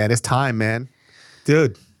fit, man. It's time, man.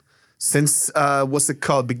 Dude, since what's it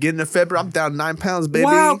called? Beginning of February, I'm down 9 pounds, baby.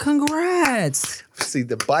 Wow, congrats. See,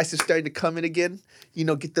 the biceps starting to come in again. You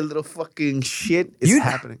know, get the little fucking shit. It's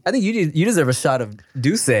happening. I think you deserve a shot of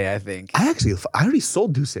Douce, I think. I already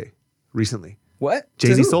sold Duce recently. What?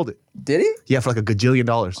 Jay-Z To who? sold it. Did he? Yeah, for like $1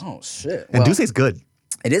 gajillion. Oh, shit. And Duce's good.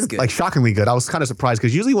 It is good. Like shockingly good. I was kind of surprised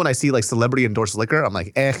because usually when I see like celebrity endorsed liquor, I'm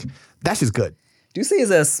like, that's just good. Douce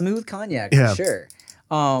is a smooth cognac, Yeah. for sure.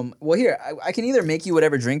 Well, here, I can either make you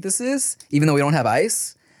whatever drink this is, even though we don't have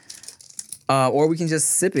ice, or we can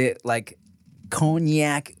just sip it like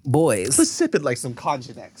cognac boys. Let's sip it like some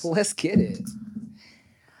cognacs. Let's get it.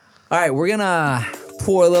 All right, we're gonna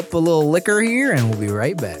pour up a little liquor here, and we'll be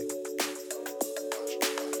right back.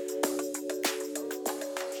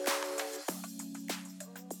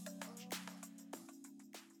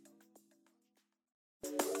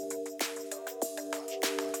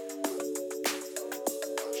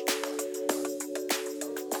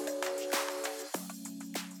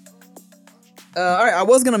 All right, I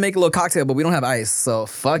was gonna make a little cocktail, but we don't have ice, so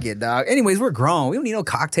fuck it, dog. Anyways, we're grown. We don't need no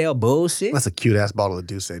cocktail bullshit. That's a cute ass bottle of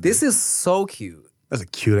Douce, dude. This is so cute. That's a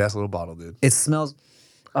cute ass little bottle, dude. It smells.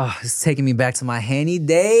 Oh, it's taking me back to my Henny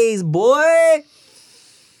days, boy.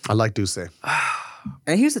 I like Douce.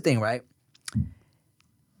 And here's the thing, right?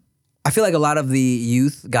 I feel like a lot of the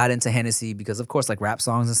youth got into Hennessy because, of course, like rap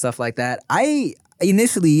songs and stuff like that. I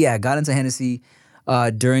initially, got into Hennessy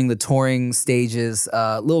during the touring stages.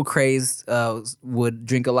 Lil Craze would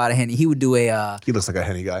drink a lot of Henny. He would do a... He looks like a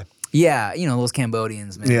Henny guy. yeah, you know, those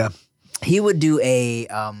Cambodians, man. Yeah. He would do a...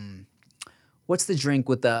 what's the drink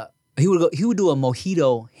with the... He would do a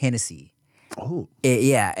mojito Hennessy. Oh.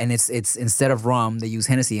 Yeah, and it's instead of rum, they use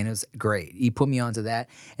Hennessy, and it was great. He put me onto that,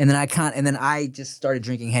 and then I just started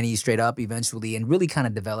drinking Henny straight up eventually, and really kind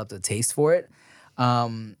of developed a taste for it.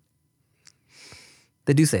 The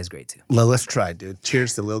Douce is great too. Let's try, dude.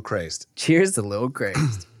 Cheers to Lil Crazed. Cheers to Lil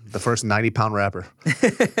Crazed. The first 90-pound rapper.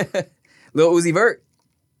 Lil Uzi Vert,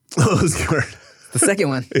 Uzi Vert. the second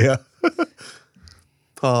one. Yeah.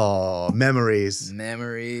 Oh, memories.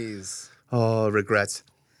 Memories. Oh, regrets.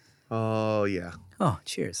 Oh, yeah. Oh,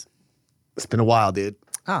 cheers. It's been a while, dude.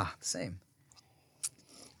 Ah, same.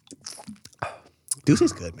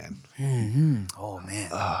 Douce's good, man. Oh man,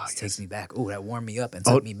 this takes me back. Oh, that warmed me up and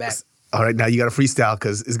took me back. All right, now you got to freestyle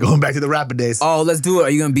because it's going back to the rapper days. Oh, let's do it. Are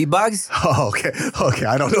you gonna beatbox? Oh, okay. Okay,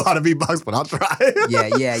 I don't know how to beatbox, but I'll try.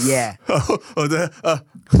 Yeah.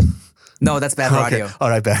 No, that's bad for Okay, audio. all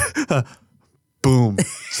right, bad. Boom.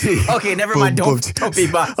 Okay, never Boom, mind. boom. Don't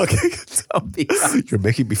beatbox. Okay. Don't beatbox. You're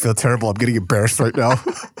making me feel terrible. I'm getting embarrassed right now.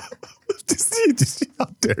 just how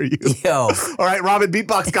dare you? Yo, All right, Robin,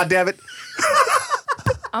 beatbox, goddammit.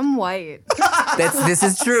 I'm white. this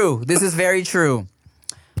is true. This is very true.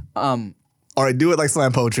 All right, do it like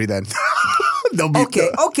slam poetry then. No beat.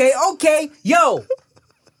 Okay. Yo.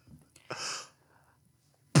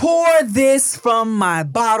 Pour this from my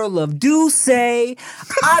bottle of Douce. I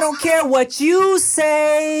don't care what you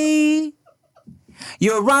say.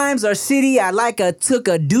 Your rhymes are shitty. I took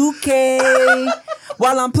a Duke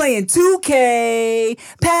while I'm playing 2K.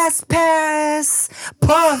 Pass,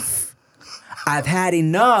 puff. I've had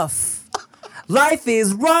enough. Life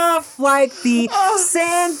is rough like the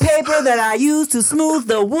sandpaper that I use to smooth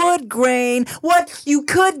the wood grain. What you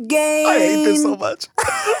could gain. I hate this so much.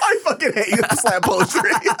 I fucking hate you, slam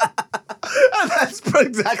poetry. And that's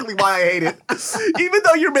exactly why I hate it. Even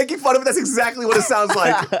though you're making fun of it, that's exactly what it sounds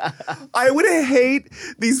like. I would hate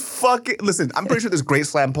these fucking... Listen, I'm pretty sure there's great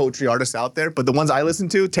slam poetry artists out there, but the ones I listen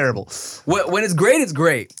to, terrible. When it's great, it's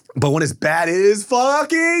great. But when it's bad, it is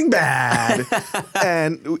fucking bad.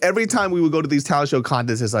 And every time we would go to these talent show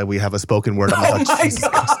contests, it's like we have a spoken word. I'm like, Jesus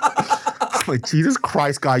Christ. I'm like, Jesus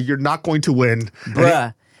Christ, guy, you're not going to win.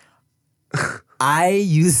 Bruh, I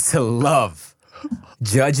used to love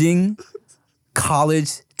judging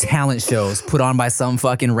college talent shows put on by some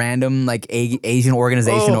fucking random like Asian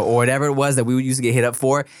organization or whatever it was that we would used to get hit up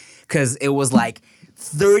for, because it was like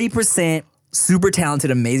 30% super talented,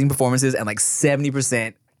 amazing performances and like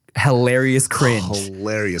 70% hilarious cringe.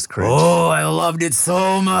 Hilarious cringe. Oh, I loved it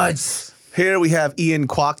so much. Here we have Ian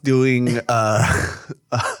Kwok doing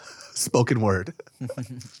spoken word.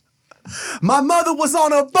 My mother was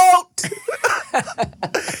on a boat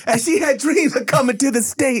and she had dreams of coming to the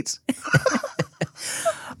States.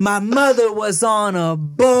 My mother was on a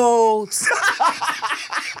boat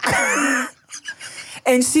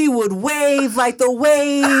and she would wave like the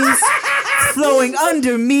waves flowing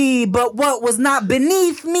under me, but what was not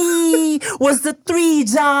beneath me was the 3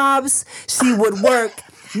 jobs she would work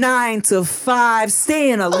 9 to 5,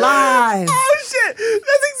 staying alive. Oh shit,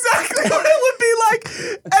 that's exactly what it would be like.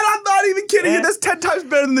 And I'm not even kidding you, that's 10 times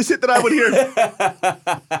better than the shit that I would hear.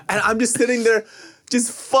 And I'm just sitting there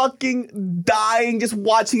just fucking dying, just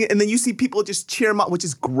watching it. And then you see people just cheer him up, which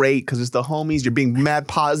is great because it's the homies. You're being mad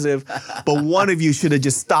positive. But one of you should have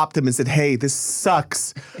just stopped him and said, hey, this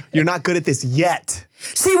sucks. You're not good at this yet.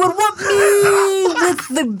 She would whoop me with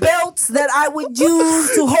the belts that I would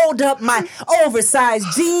use to hold up my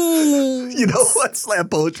oversized jeans. You know what slam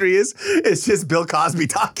poetry is? It's just Bill Cosby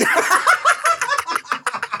talking.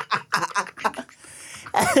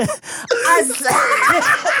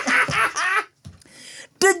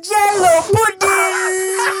 The Jello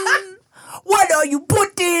pudding. What are you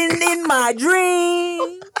putting in my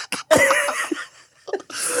drink?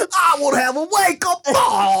 I will have a wake up.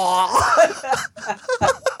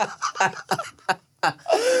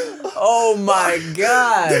 Oh my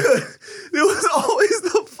God. It was always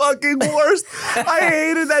the fucking worst. I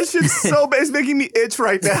hated that shit so bad. It's making me itch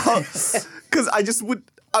right now. Because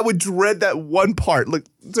I would dread that one part. Look,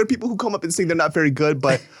 there are people who come up and sing they're not very good,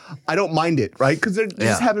 but I don't mind it, right? Because they're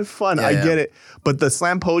just having fun. I get it. But the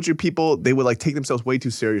slam poetry people, they would like take themselves way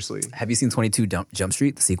too seriously. Have you seen 22 Jump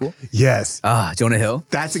Street, the sequel? Yes. Jonah Hill?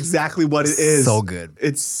 That's exactly what it is. So good.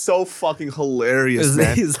 It's so fucking hilarious,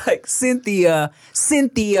 man. He's like, Cynthia,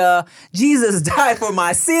 Jesus died for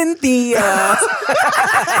my Cynthia.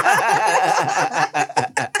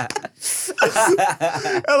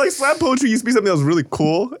 And like slam poetry used to be something that was really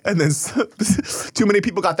cool, and then too many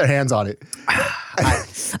people got their hands on it.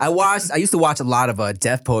 I used to watch a lot of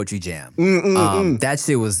Def Poetry Jam. That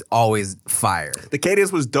shit was always fire. The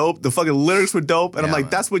cadence was dope. The fucking lyrics were dope, and I'm like,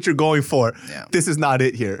 man. that's what you're going for. Yeah. This is not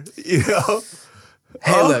it here, you know.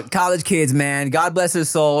 Hey, look, college kids, man. God bless their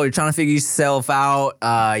soul. You're trying to figure yourself out.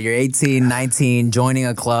 You're 18, 19, joining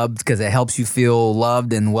a club because it helps you feel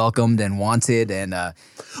loved and welcomed and wanted. And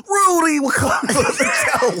Rudy will come to the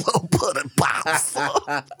Jello pudding box.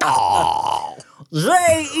 Oh.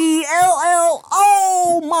 Jell,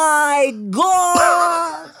 oh my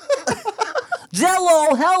God.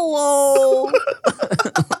 Jello, hello.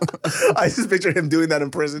 I just picture him doing that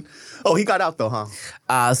in prison. Oh, he got out though,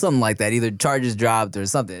 huh? Something like that. Either charges dropped or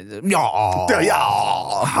something. Yeah.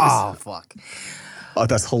 Oh, fuck. Oh,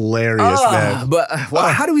 that's hilarious, man. But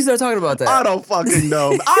how do we start talking about that? I don't fucking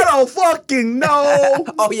know. I don't fucking know.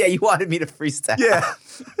 Oh, yeah, you wanted me to freestyle. Yeah.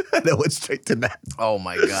 And then went straight to that. Oh,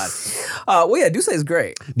 my God. Well, yeah, Duce is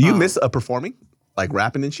great. Do you miss performing? Like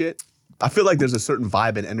rapping and shit? I feel like there's a certain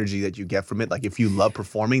vibe and energy that you get from it. Like if you love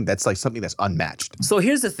performing, that's like something that's unmatched. So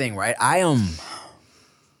here's the thing, right? I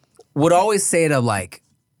would always say to like,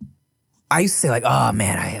 I used to say like, oh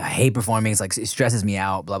man, I hate performing. It's like, it stresses me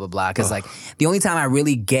out, blah, blah, blah. Because like the only time I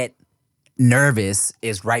really get nervous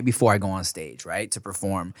is right before I go on stage, right? To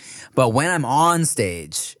perform. But when I'm on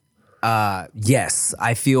stage, yes,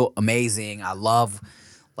 I feel amazing. I love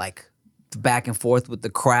like back and forth with the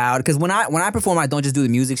crowd. Because when I perform, I don't just do the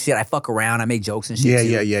music shit. I fuck around. I make jokes and shit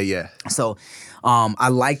too. Yeah. So I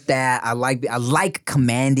like that. I like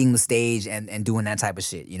commanding the stage and doing that type of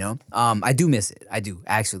shit, you know? I do miss it. I do,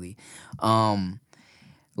 actually.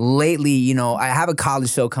 Lately, you know, I have a college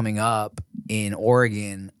show coming up in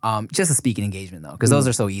Oregon, just a speaking engagement though, because those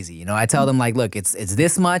are so easy. You know, I tell them like, look, it's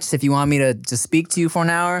this much if you want me to just speak to you for an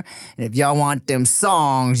hour, and if y'all want them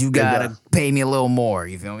songs, you gotta pay me a little more.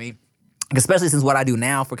 You feel me? Especially since what I do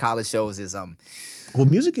now for college shows is well,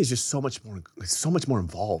 music is just so much more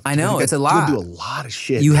involved. I know, You it's a lot. You do a lot of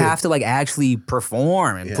shit. you too. have to like actually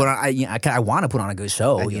perform and put on. I want to put on a good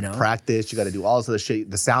show. And You know. practice. You got to do all this other shit.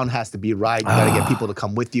 The sound has to be right. You got to get people to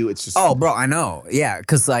come with you. It's just Oh, bro, I know. Yeah,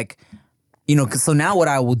 because like So now what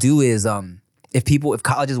I will do is, if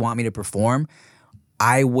colleges want me to perform,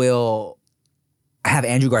 I will have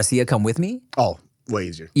Andrew Garcia come with me. Oh, way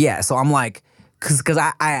easier. Yeah, so I'm like, cause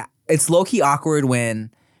I it's low key awkward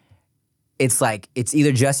when it's like it's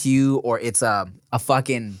either just you or it's a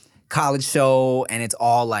fucking college show and it's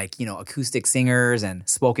all like, acoustic singers and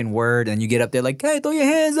spoken word and you get up there like, hey, throw your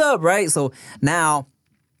hands up, right? So now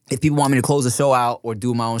if people want me to close the show out or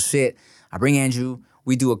do my own shit, I bring Andrew.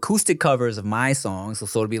 We do acoustic covers of my songs. So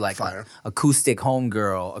it'll be like acoustic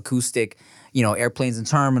Homegirl, acoustic, Airplanes and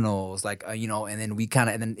Terminals, like, and then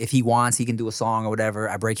and then if he wants, he can do a song or whatever.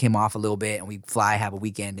 I break him off a little bit and we fly, have a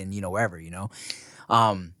weekend and, wherever,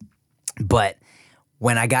 But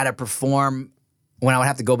when I got to perform, when I would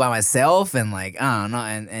have to go by myself and like, I don't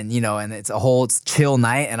know, and it's a whole chill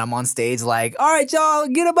night and I'm on stage like, all right, y'all,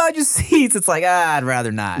 get about your seats. It's like, I'd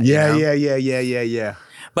rather not. Yeah.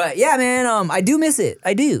 But yeah, man, I do miss it.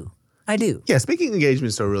 I do. Yeah, speaking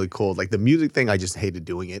engagements are really cool. Like the music thing, I just hated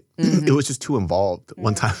doing it. It was just too involved.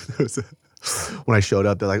 One time, when I showed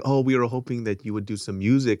up, they're like, "Oh, we were hoping that you would do some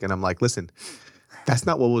music," and I'm like, "Listen, that's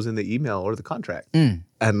not what was in the email or the contract." And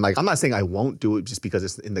like, I'm not saying I won't do it just because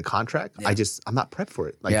it's in the contract. I'm not prepped for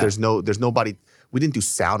it. Like, there's nobody. We didn't do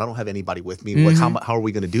sound. I don't have anybody with me. Like, how are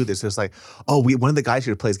we going to do this? It's like, one of the guys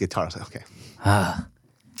here plays guitar. I was like, okay.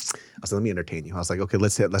 I said, let me entertain you. I was like, okay,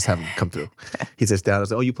 let's have him come through. He sits down. I was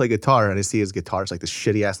like, oh, you play guitar? And I see his guitar. It's like this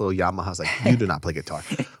shitty-ass little Yamaha. I was like, you do not play guitar.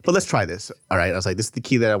 But let's try this. All right. I was like, this is the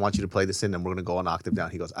key that I want you to play this in, and we're going to go an octave down.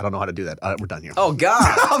 He goes, I don't know how to do that. All right, we're done here. Oh,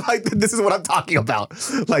 God. I'm like, this is what I'm talking about.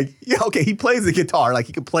 Like, yeah, okay, he plays the guitar. Like,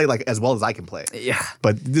 he can play like as well as I can play. Yeah.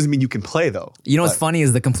 But it doesn't mean you can play, though. What's funny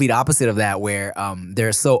is the complete opposite of that, where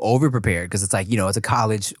they're so over-prepared because it's like, it's a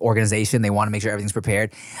college organization. They want to make sure everything's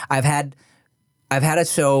prepared. I've had a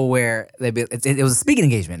show where it was a speaking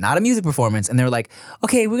engagement, not a music performance, and they were like,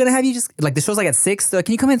 "Okay, we're gonna have you just like the show's like at 6. So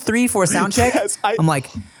can you come in 3 for a sound check?" Yes, I'm like,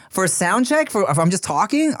 "For a sound check? If I'm just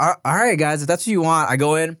talking? All right, guys, if that's what you want." I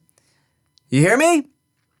go in. You hear me?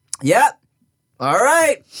 Yep. All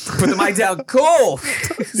right. Put the mic down. Cool.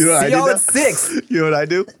 You know what See y'all at 6. You know what I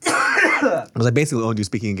do? Because I basically only do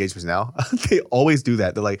speaking engagements now. They always do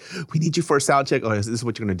that. They're like, we need you for a sound check. Oh, this is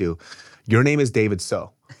what you're going to do. Your name is David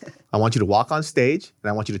So. I want you to walk on stage and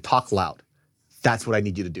I want you to talk loud. That's what I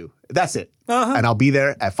need you to do. That's it. And I'll be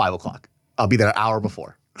there at 5 o'clock. I'll be there an hour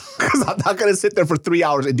before. Because I'm not going to sit there for 3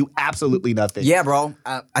 hours and do absolutely nothing. Yeah, bro.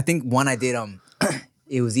 I think one I did,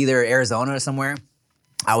 it was either Arizona or somewhere.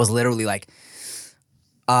 I was literally like,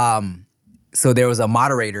 so there was a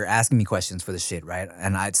moderator asking me questions for the shit, right?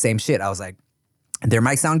 And same shit. I was like, their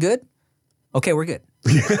mic sound good? Okay, we're good.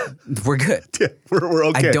 We're good. Yeah, we're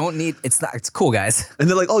okay. I don't need, it's cool, guys. And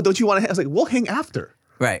they're like, oh, don't you want to hang? I was like, we'll hang after.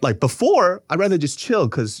 Right. Like before, I'd rather just chill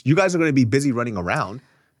because you guys are going to be busy running around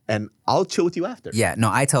and I'll chill with you after. Yeah, no,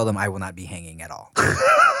 I tell them I will not be hanging at all.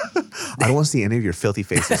 I don't want to see any of your filthy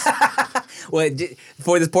faces. Well,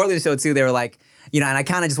 for this Portland show too, they were like, and I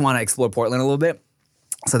kind of just want to explore Portland a little bit.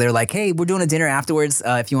 So they're like, hey, we're doing a dinner afterwards.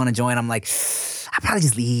 If you want to join, I'm like, I'll probably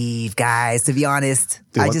just leave, guys. To be honest,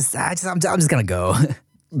 Dude, I'm just gonna go.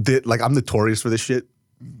 I'm notorious for this shit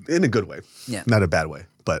in a good way, not a bad way.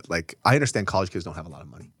 But like, I understand college kids don't have a lot of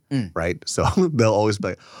money, right? So they'll always be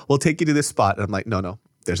like, we'll take you to this spot. And I'm like, no,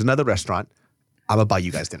 there's another restaurant. I'm gonna buy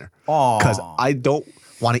you guys dinner because I don't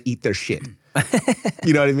want to eat their shit.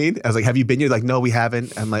 You know what I mean? I was like, have you been here? Like, no, we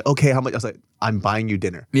haven't. I'm like, okay, how much? I was like, I'm buying you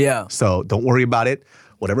dinner. Yeah. So don't worry about it.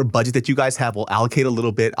 Whatever budget that you guys have, we'll allocate a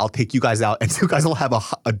little bit. I'll take you guys out and you guys will have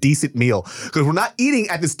a decent meal. Because we're not eating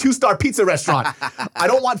at this 2-star pizza restaurant. I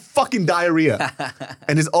don't want fucking diarrhea.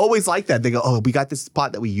 And it's always like that. They go, oh, we got this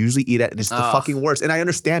spot that we usually eat at and it's the fucking worst. And I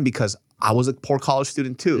understand because I was a poor college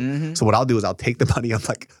student too. Mm-hmm. So what I'll do is I'll take the money. I'm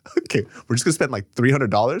like, okay, we're just going to spend like $300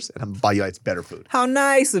 and I'm going to buy you guys better food. How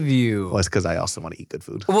nice of you. Well, it's because I also want to eat good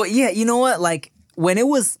food. Well, yeah, you know what? Like when it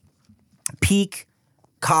was peak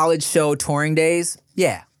college show touring days,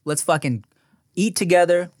 yeah. Let's fucking eat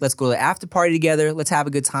together. Let's go to the after party together. Let's have a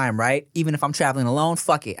good time, right? Even if I'm traveling alone,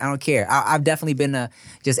 fuck it. I don't care. I've definitely been to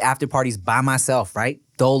just after parties by myself, right?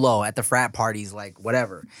 Dolo at the frat parties, like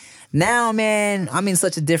whatever. Now, man, I'm in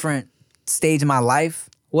such a different stage in my life.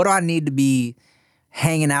 What do I need to be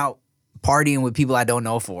hanging out, partying with people I don't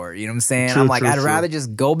know for? You know what I'm saying? True, I'm like, true, I'd true. rather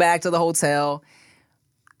just go back to the hotel,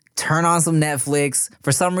 turn on some Netflix.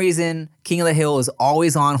 For some reason, King of the Hill is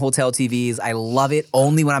always on hotel TVs. I love it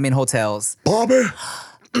only when I'm in hotels. Bobby!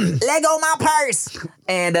 Let go my purse.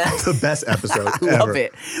 And The best episode I love ever.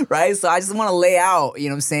 it, right? So I just want to lay out, you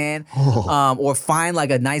know what I'm saying? Or find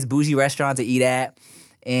like a nice bougie restaurant to eat at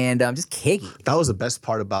and just kick it. That was the best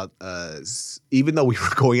part about even though we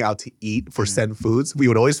were going out to eat for Send Foods, we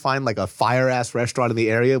would always find like a fire-ass restaurant in the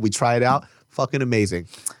area. We try it out. Fucking amazing.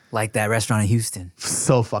 Like that restaurant in Houston.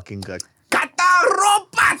 So fucking good. Kata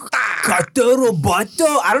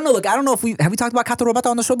Roboto. I don't know. Look, I don't know if have we talked about Kata Roboto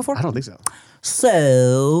on the show before? I don't think so.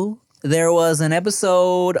 So there was an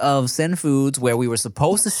episode of Send Foods where we were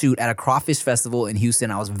supposed to shoot at a crawfish festival in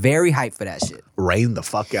Houston. I was very hyped for that shit. Rain the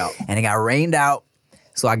fuck out. And it got rained out.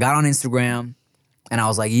 So I got on Instagram and I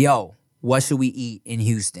was like, yo, what should we eat in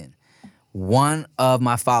Houston? One of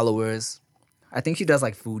my followers, I think she does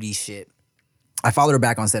like foodie shit. I followed her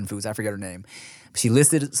back on Send Foods. I forget her name. She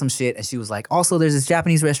listed some shit and she was like, also, there's this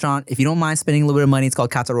Japanese restaurant. If you don't mind spending a little bit of money, it's called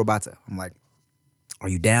Kata Robata. I'm like, are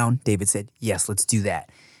you down? David said, yes, let's do that.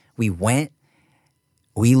 We went.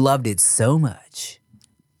 We loved it so much.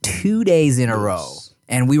 2 days in a row.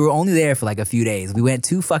 And we were only there for like a few days. We went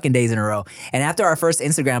 2 fucking days in a row. And after our first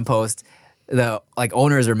Instagram post, the like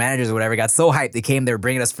owners or managers or whatever got so hyped. They came, they were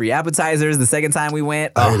bringing us free appetizers. The second time we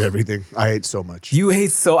went, I ate everything. I ate so much. You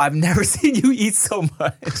ate so, I've never seen you eat so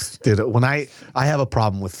much. Dude, when I have a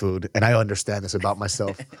problem with food, and I understand this about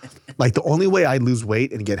myself. Like the only way I lose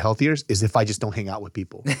weight and get healthier is if I just don't hang out with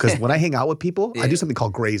people. Because when I hang out with people, I do something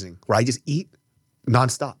called grazing, where I just eat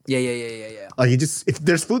nonstop. Yeah. Like if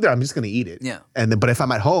there's food there, I'm just gonna eat it. Yeah. And then, but if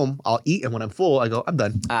I'm at home, I'll eat, and when I'm full, I go, I'm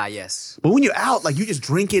done. Ah, yes. But when you're out, like you're just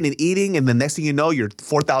drinking and eating, and the next thing you know, you're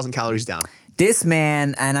 4,000 calories down. This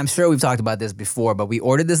man, and I'm sure we've talked about this before, but we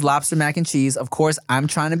ordered this lobster mac and cheese. Of course, I'm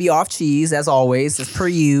trying to be off cheese as always, as per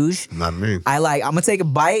usual. Not me. I'm gonna take a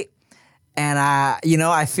bite. And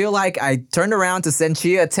I feel like I turned around to send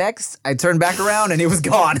Chia a text. I turned back around and it was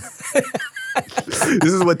gone.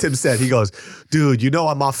 This is what Tim said. He goes, dude, you know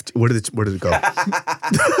I'm off. Where did it go?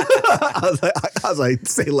 I was like,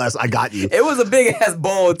 say less. I got you. It was a big ass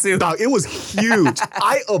bowl too. Dog, it was huge.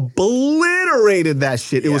 I obliterated that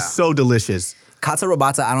shit. It was so delicious. Kata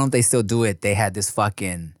Robata, I don't know if they still do it. They had this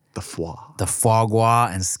fucking The foie. the foie gras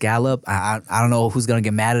and scallop. I don't know who's gonna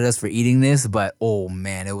get mad at us for eating this, but oh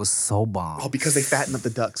man, it was so bomb. Oh, because they fatten up the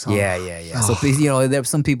ducks, huh? Yeah. So there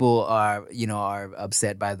some people are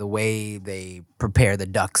upset by the way they prepare the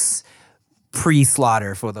ducks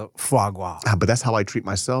pre-slaughter for the foie gras. But that's how I treat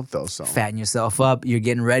myself, though. So Fatten yourself up. You're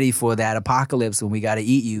getting ready for that apocalypse when we gotta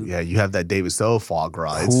eat you. yeah, you have that David So foie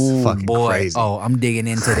gras. It's Ooh, fucking boy. crazy. Oh, I'm digging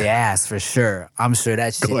into the ass for sure. I'm sure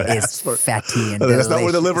that shit ahead, is ask for- fatty and That's not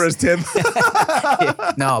where the delicious. liver is, Tim.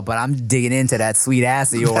 No, but I'm digging into that sweet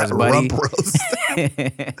ass of yours, That buddy. rump roast.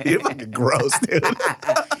 You're fucking gross, dude.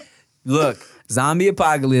 Look, zombie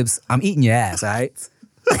apocalypse, I'm eating your ass, all right?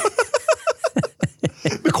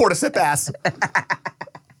 The cordyceps ass.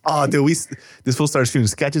 Oh, dude, this fool started shooting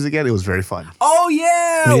sketches again. It was very fun. Oh,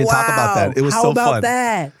 yeah. We didn't talk about that. It was How so about fun.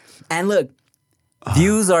 that? And look,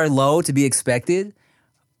 views are low to be expected.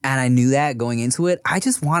 And I knew that going into it. I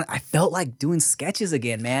felt like doing sketches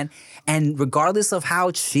again, man. And regardless of how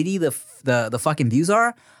shitty the fucking views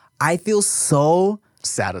are, I feel so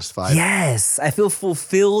Satisfied. yes. I feel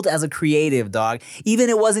fulfilled as a creative, dog.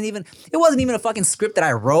 It wasn't even a fucking script that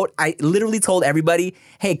I wrote. I literally told everybody,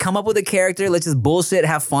 hey, come up with a character, let's just bullshit,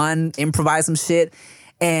 have fun, improvise some shit.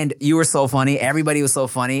 And you were so funny. Everybody was so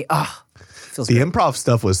funny. Oh, feels The great. improv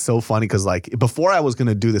stuff was so funny because, like, before I was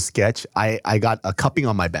gonna do the sketch, I got a cupping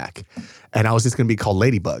on my back, and I was just gonna be called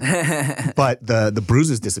Ladybug, but the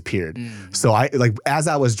bruises disappeared. So as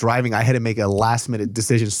I was driving, I had to make a last minute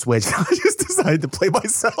decision switch. I just decided to play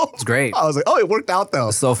myself. It's great. I was like, oh, it worked out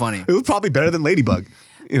though. So funny. It was probably better than Ladybug.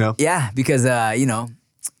 Yeah, because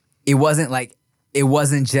it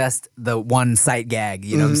wasn't just the one sight gag.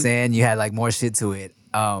 You know what I'm saying? You had like more shit to it.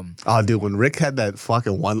 Oh, dude, when Rick had that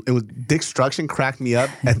fucking one, it was Dickstruction cracked me up,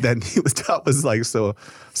 and then he was like, so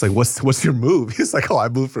it's like, what's your move? He was like, oh, I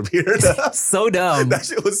moved from here. So dumb. That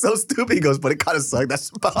shit was so stupid. He goes, but it kind of sucked.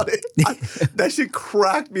 That's about it. That shit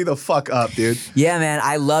cracked me the fuck up, dude. Yeah, man.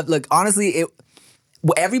 Look, honestly,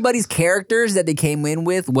 everybody's characters that they came in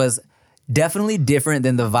with was definitely different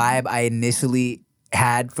than the vibe I initially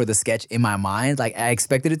had for the sketch in my mind. Like, I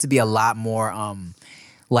expected it to be a lot more,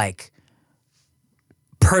 like,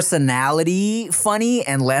 personality funny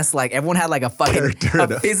and less like everyone had like a fucking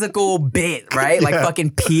a physical bit, right? Like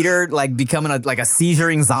fucking Peter like becoming a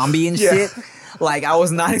seizuring zombie and shit. Like I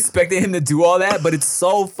was not expecting him to do all that, but it's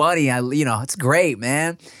so funny. It's great,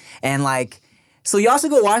 man. And like, so y'all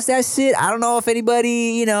should go watch that shit. I don't know if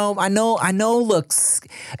anybody, I know. Look,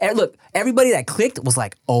 everybody that clicked was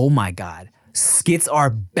like, oh my God, skits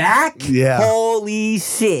are back. Yeah. Holy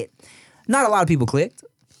shit. Not a lot of people clicked,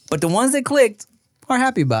 but the ones that clicked, are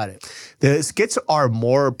happy about it. The skits are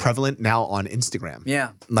more prevalent now on Instagram. Yeah,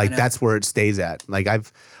 I Like know. that's where it stays at. Like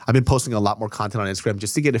I've been posting a lot more content on Instagram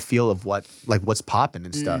just to get a feel of what's popping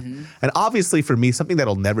and stuff. Mm-hmm. And obviously for me, something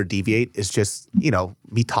that'll never deviate is just,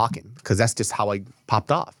 me talking, because that's just how I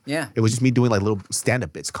popped off. Yeah. It was just me doing like little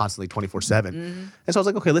stand-up bits constantly 24/7. And so I was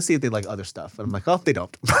like, okay, let's see if they like other stuff. And I'm like, oh, they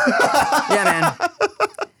don't. Yeah, man.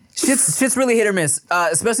 Shit's really hit or miss,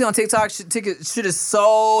 especially on TikTok. Shit is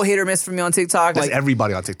so hit or miss for me on TikTok. That's Like,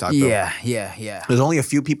 everybody on TikTok though. yeah. There's only a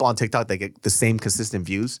few people on TikTok that get the same consistent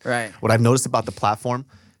views. Right. What I've noticed about the platform,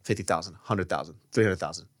 50,000, 100,000,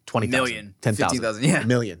 300,000, 20,000, Million, 10,000, 50,000, yeah. a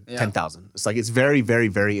million, Yeah. 10,000. It's like it's very, very,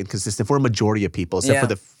 very inconsistent for a majority of people, except Yeah. for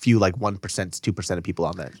the few like 1%, 2% of people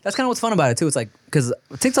on that. That's kind of what's fun about it too. It's like, because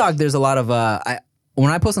TikTok, there's a lot of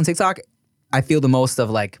when I post on TikTok, I feel the most of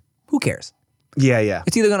like, who cares? Yeah.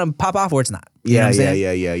 It's either gonna pop off or it's not. You know what I'm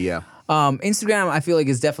saying? Yeah. Instagram, I feel like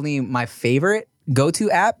is definitely my favorite go-to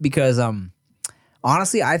app because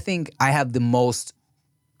honestly, I think I have the most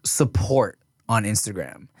support on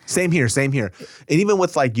Instagram. Same here. And even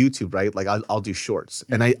with like YouTube, right? Like I'll do shorts.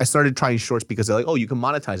 And I started trying shorts because they're like, oh, you can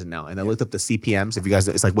monetize it now. And I looked up the CPMs. If you guys,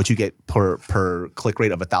 it's like what you get per click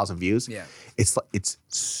rate of 1,000 views. Yeah. It's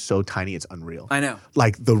so tiny, it's unreal. I know.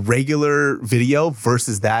 Like the regular video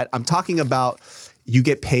versus that. I'm talking about you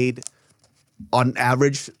get paid on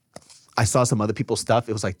average. I saw some other people's stuff.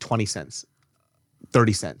 It was like 20 cents,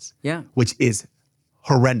 30 cents. Yeah. Which is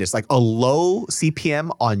horrendous. Like a low CPM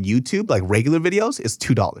on YouTube, like regular videos, is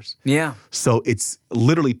 $2. Yeah. So it's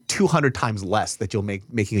literally 200 times less that you'll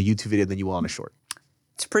make making a YouTube video than you will on a short.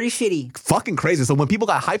 It's pretty shitty. Fucking crazy. So when people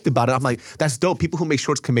got hyped about it, I'm like, that's dope. People who make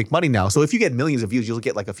shorts can make money now. So if you get millions of views, you'll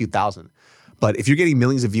get like a few thousand. But if you're getting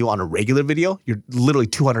millions of views on a regular video, you're literally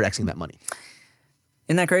 200xing that money.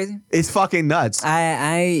 Isn't that crazy? It's fucking nuts.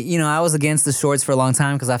 I was against the shorts for a long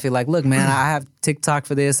time because I feel like, look, man, I have TikTok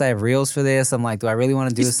for this, I have Reels for this. I'm like, do I really want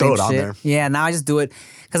to do the Just same throw it on shit? there. Yeah, now I just do it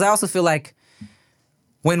because I also feel like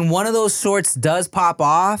when one of those shorts does pop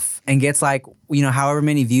off and gets like, however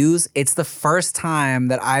many views, it's the first time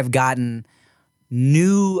that I've gotten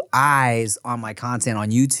new eyes on my content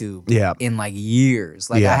on YouTube in like years.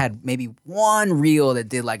 Like I had maybe one reel that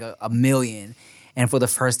did like a million. And for the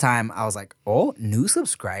first time, I was like, oh, new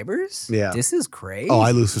subscribers? Yeah. This is crazy. Oh,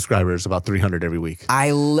 I lose subscribers about 300 every week.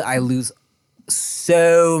 I lose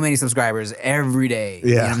so many subscribers every day.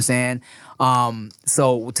 You know what I'm saying?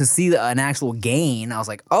 So to see an actual gain, I was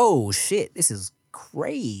like, oh shit, this is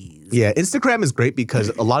crazy. Yeah, Instagram is great because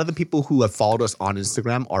a lot of the people who have followed us on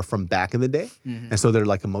Instagram are from back in the day. And so they're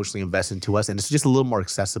like emotionally invested into us and it's just a little more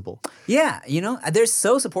accessible. Yeah, they're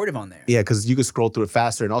so supportive on there. Yeah, because you can scroll through it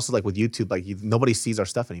faster. And also like with YouTube, like nobody sees our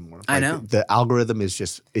stuff anymore. I Like, know. The algorithm is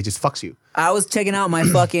just fucks you. I was checking out my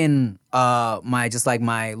fucking my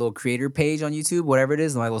little creator page on YouTube, whatever it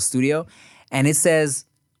is, my little studio, and it says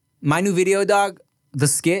my new video, dog, the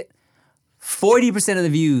skit, 40% of the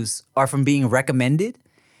views are from being recommended,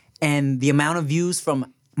 and the amount of views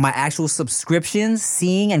from my actual subscriptions,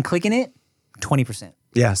 seeing and clicking it, 20%.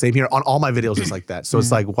 Yeah, same here. On all my videos, it's like that. So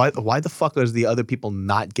it's like, why the fuck is the other people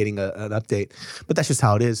not getting an update? But that's just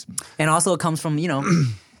how it is. And also it comes from,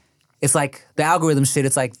 it's like the algorithm shit.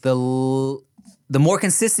 It's like the more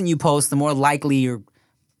consistent you post, the more likely you're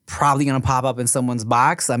probably gonna pop up in someone's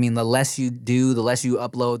box. I mean, the less you do, the less you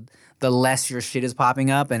upload, the less your shit is popping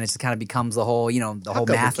up, and it just kind of becomes the whole, the whole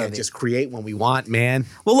We math can't of it. just create when we want, man.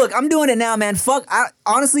 Well, look, I'm doing it now, man. Fuck.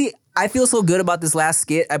 Honestly, I feel so good about this last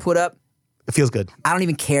skit I put up. It feels good. I don't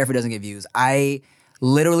even care if it doesn't get views. I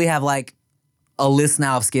literally have like a list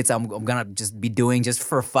now of skits I'm gonna just be doing just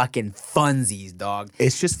for fucking funsies, dog.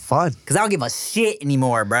 It's just fun. Cause I don't give a shit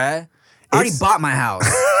anymore, bruh. I already bought my house.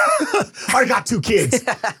 I already got 2 kids.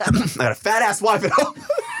 I got a fat ass wife at home.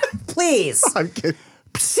 Please. I'm kidding.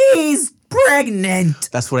 She's pregnant.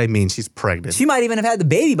 That's what I mean. She's pregnant. She might even have had the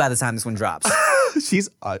baby by the time this one drops. She's,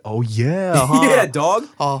 oh yeah. Huh? Yeah, dog.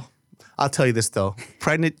 Oh, I'll tell you this though.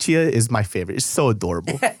 Pregnant Chia is my favorite. It's so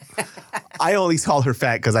adorable. I only call her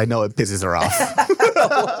fat because I know it pisses her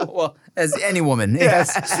off. Well, as any woman.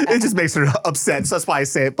 Yes, it just makes her upset. So that's why I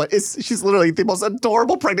say it. But she's literally the most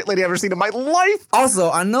adorable pregnant lady I've ever seen in my life.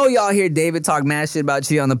 Also, I know y'all hear David talk mad shit about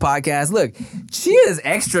Chia on the podcast. Look, Chia is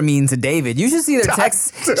extra mean to David. You should see their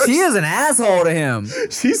texts. She is an asshole to him.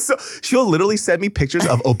 She'll literally send me pictures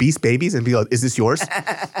of obese babies and be like, "Is this yours?"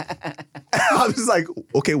 I'm just like,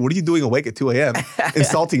 "Okay, what are you doing awake at 2 a.m.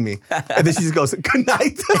 insulting me?" And then she just goes, "Good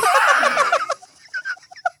night."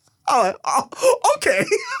 I'm like, "Oh, okay."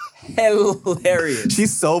 Hilarious.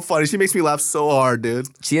 She's so funny. She makes me laugh so hard, dude.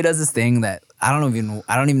 Chia does this thing that I don't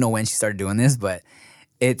even know when she started doing this, but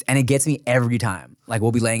it gets me every time. Like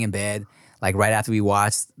we'll be laying in bed, like right after we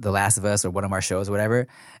watched The Last of Us or one of our shows or whatever.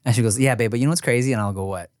 And she goes, yeah, babe, but you know what's crazy? And I'll go,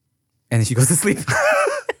 what? And then she goes to sleep.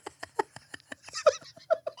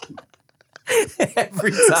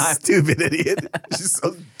 Every time. Stupid idiot. She's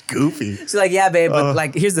so goofy. She's like, yeah, babe, but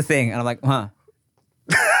like, here's the thing. And I'm like, huh?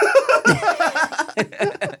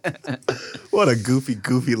 What a goofy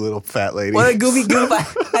little fat lady. What a goofy goof.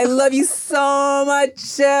 I love you so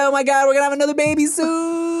much. Oh my God, we're going to have another baby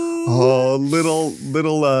soon. Oh, little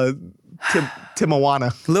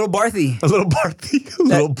Timawana. Little Barthy. A little Barthy.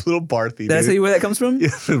 Little Barthy. Did I tell you where that comes from? Yeah,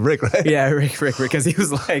 Rick, right? Yeah, Rick, because he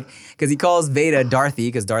was like, because he calls Veda Darthy,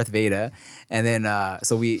 because Darth Vader, and then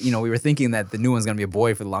so we were thinking that the new one's gonna be a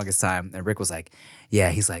boy for the longest time, and Rick was like, yeah,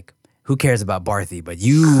 he's like, who cares about Barthy, but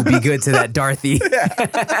you be good to that Darthy.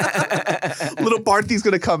 Little Barthy's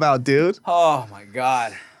gonna come out, dude. Oh my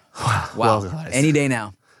God! Wow, Well, guys, any day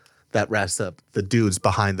now. that wraps up the dudes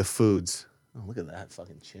behind the foods. Oh, look at that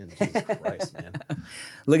fucking chin. Jesus Christ, man.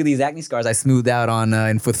 Look at these acne scars I smoothed out on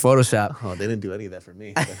with Photoshop. Oh, they didn't do any of that for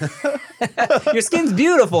me. Your skin's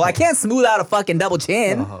beautiful. I can't smooth out a fucking double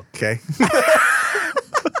chin. Oh, okay.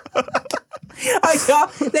 All right, y'all.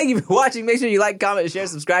 Thank you for watching. Make sure you like, comment, share,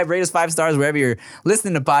 subscribe, rate us 5 stars wherever you're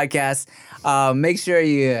listening to podcasts. Make sure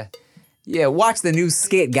you watch the new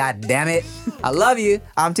skit. God damn it. I love you.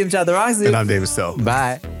 I'm Tim Chaturangsu. And I'm David Stowe.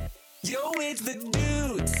 Bye. Yo, it's the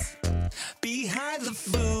dudes behind the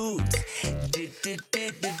food. Dudes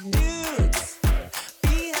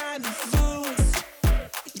behind the foods.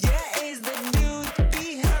 Yeah, it's the dude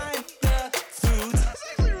behind the foods. That's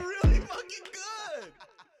actually really fucking good.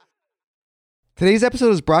 Today's episode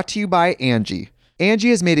is brought to you by Angie.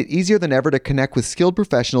 Angie has made it easier than ever to connect with skilled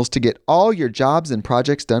professionals to get all your jobs and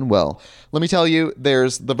projects done well. Let me tell you,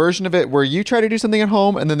 there's the version of it where you try to do something at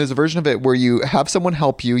home, and then there's a version of it where you have someone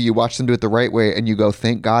help you, you watch them do it the right way, and you go,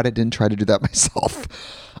 thank God I didn't try to do that myself.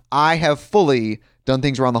 I have fully done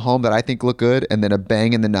things around the home that I think look good, and then a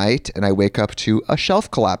bang in the night, and I wake up to a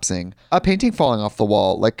shelf collapsing, a painting falling off the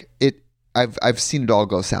wall. I've seen it all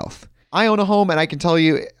go south. I own a home, and I can tell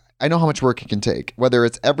you, I know how much work it can take. Whether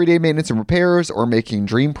it's everyday maintenance and repairs or making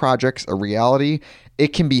dream projects a reality, it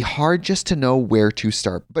can be hard just to know where to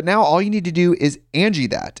start. But now all you need to do is Angie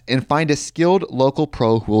that and find a skilled local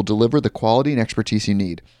pro who will deliver the quality and expertise you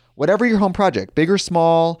need. Whatever your home project, big or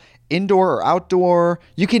small, indoor or outdoor,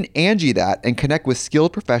 you can Angie that and connect with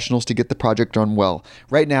skilled professionals to get the project done well.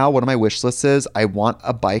 Right now, one of my wish lists is I want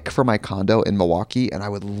a bike for my condo in Milwaukee, and I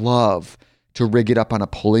would love to rig it up on a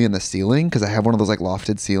pulley in the ceiling because I have one of those like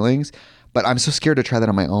lofted ceilings, but I'm so scared to try that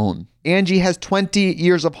on my own. Angie has 20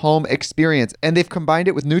 years of home experience, and they've combined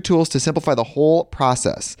it with new tools to simplify the whole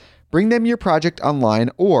process. Bring them your project online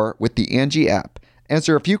or with the Angie app.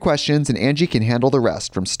 Answer a few questions and Angie can handle the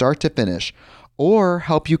rest from start to finish, or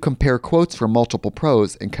help you compare quotes from multiple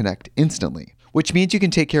pros and connect instantly, which means you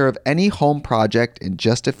can take care of any home project in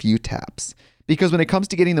just a few taps. Because when it comes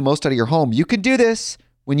to getting the most out of your home, you can do this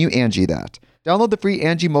when you Angie that. Download the free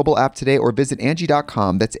Angie mobile app today or visit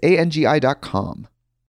Angie.com. That's ANGI.com.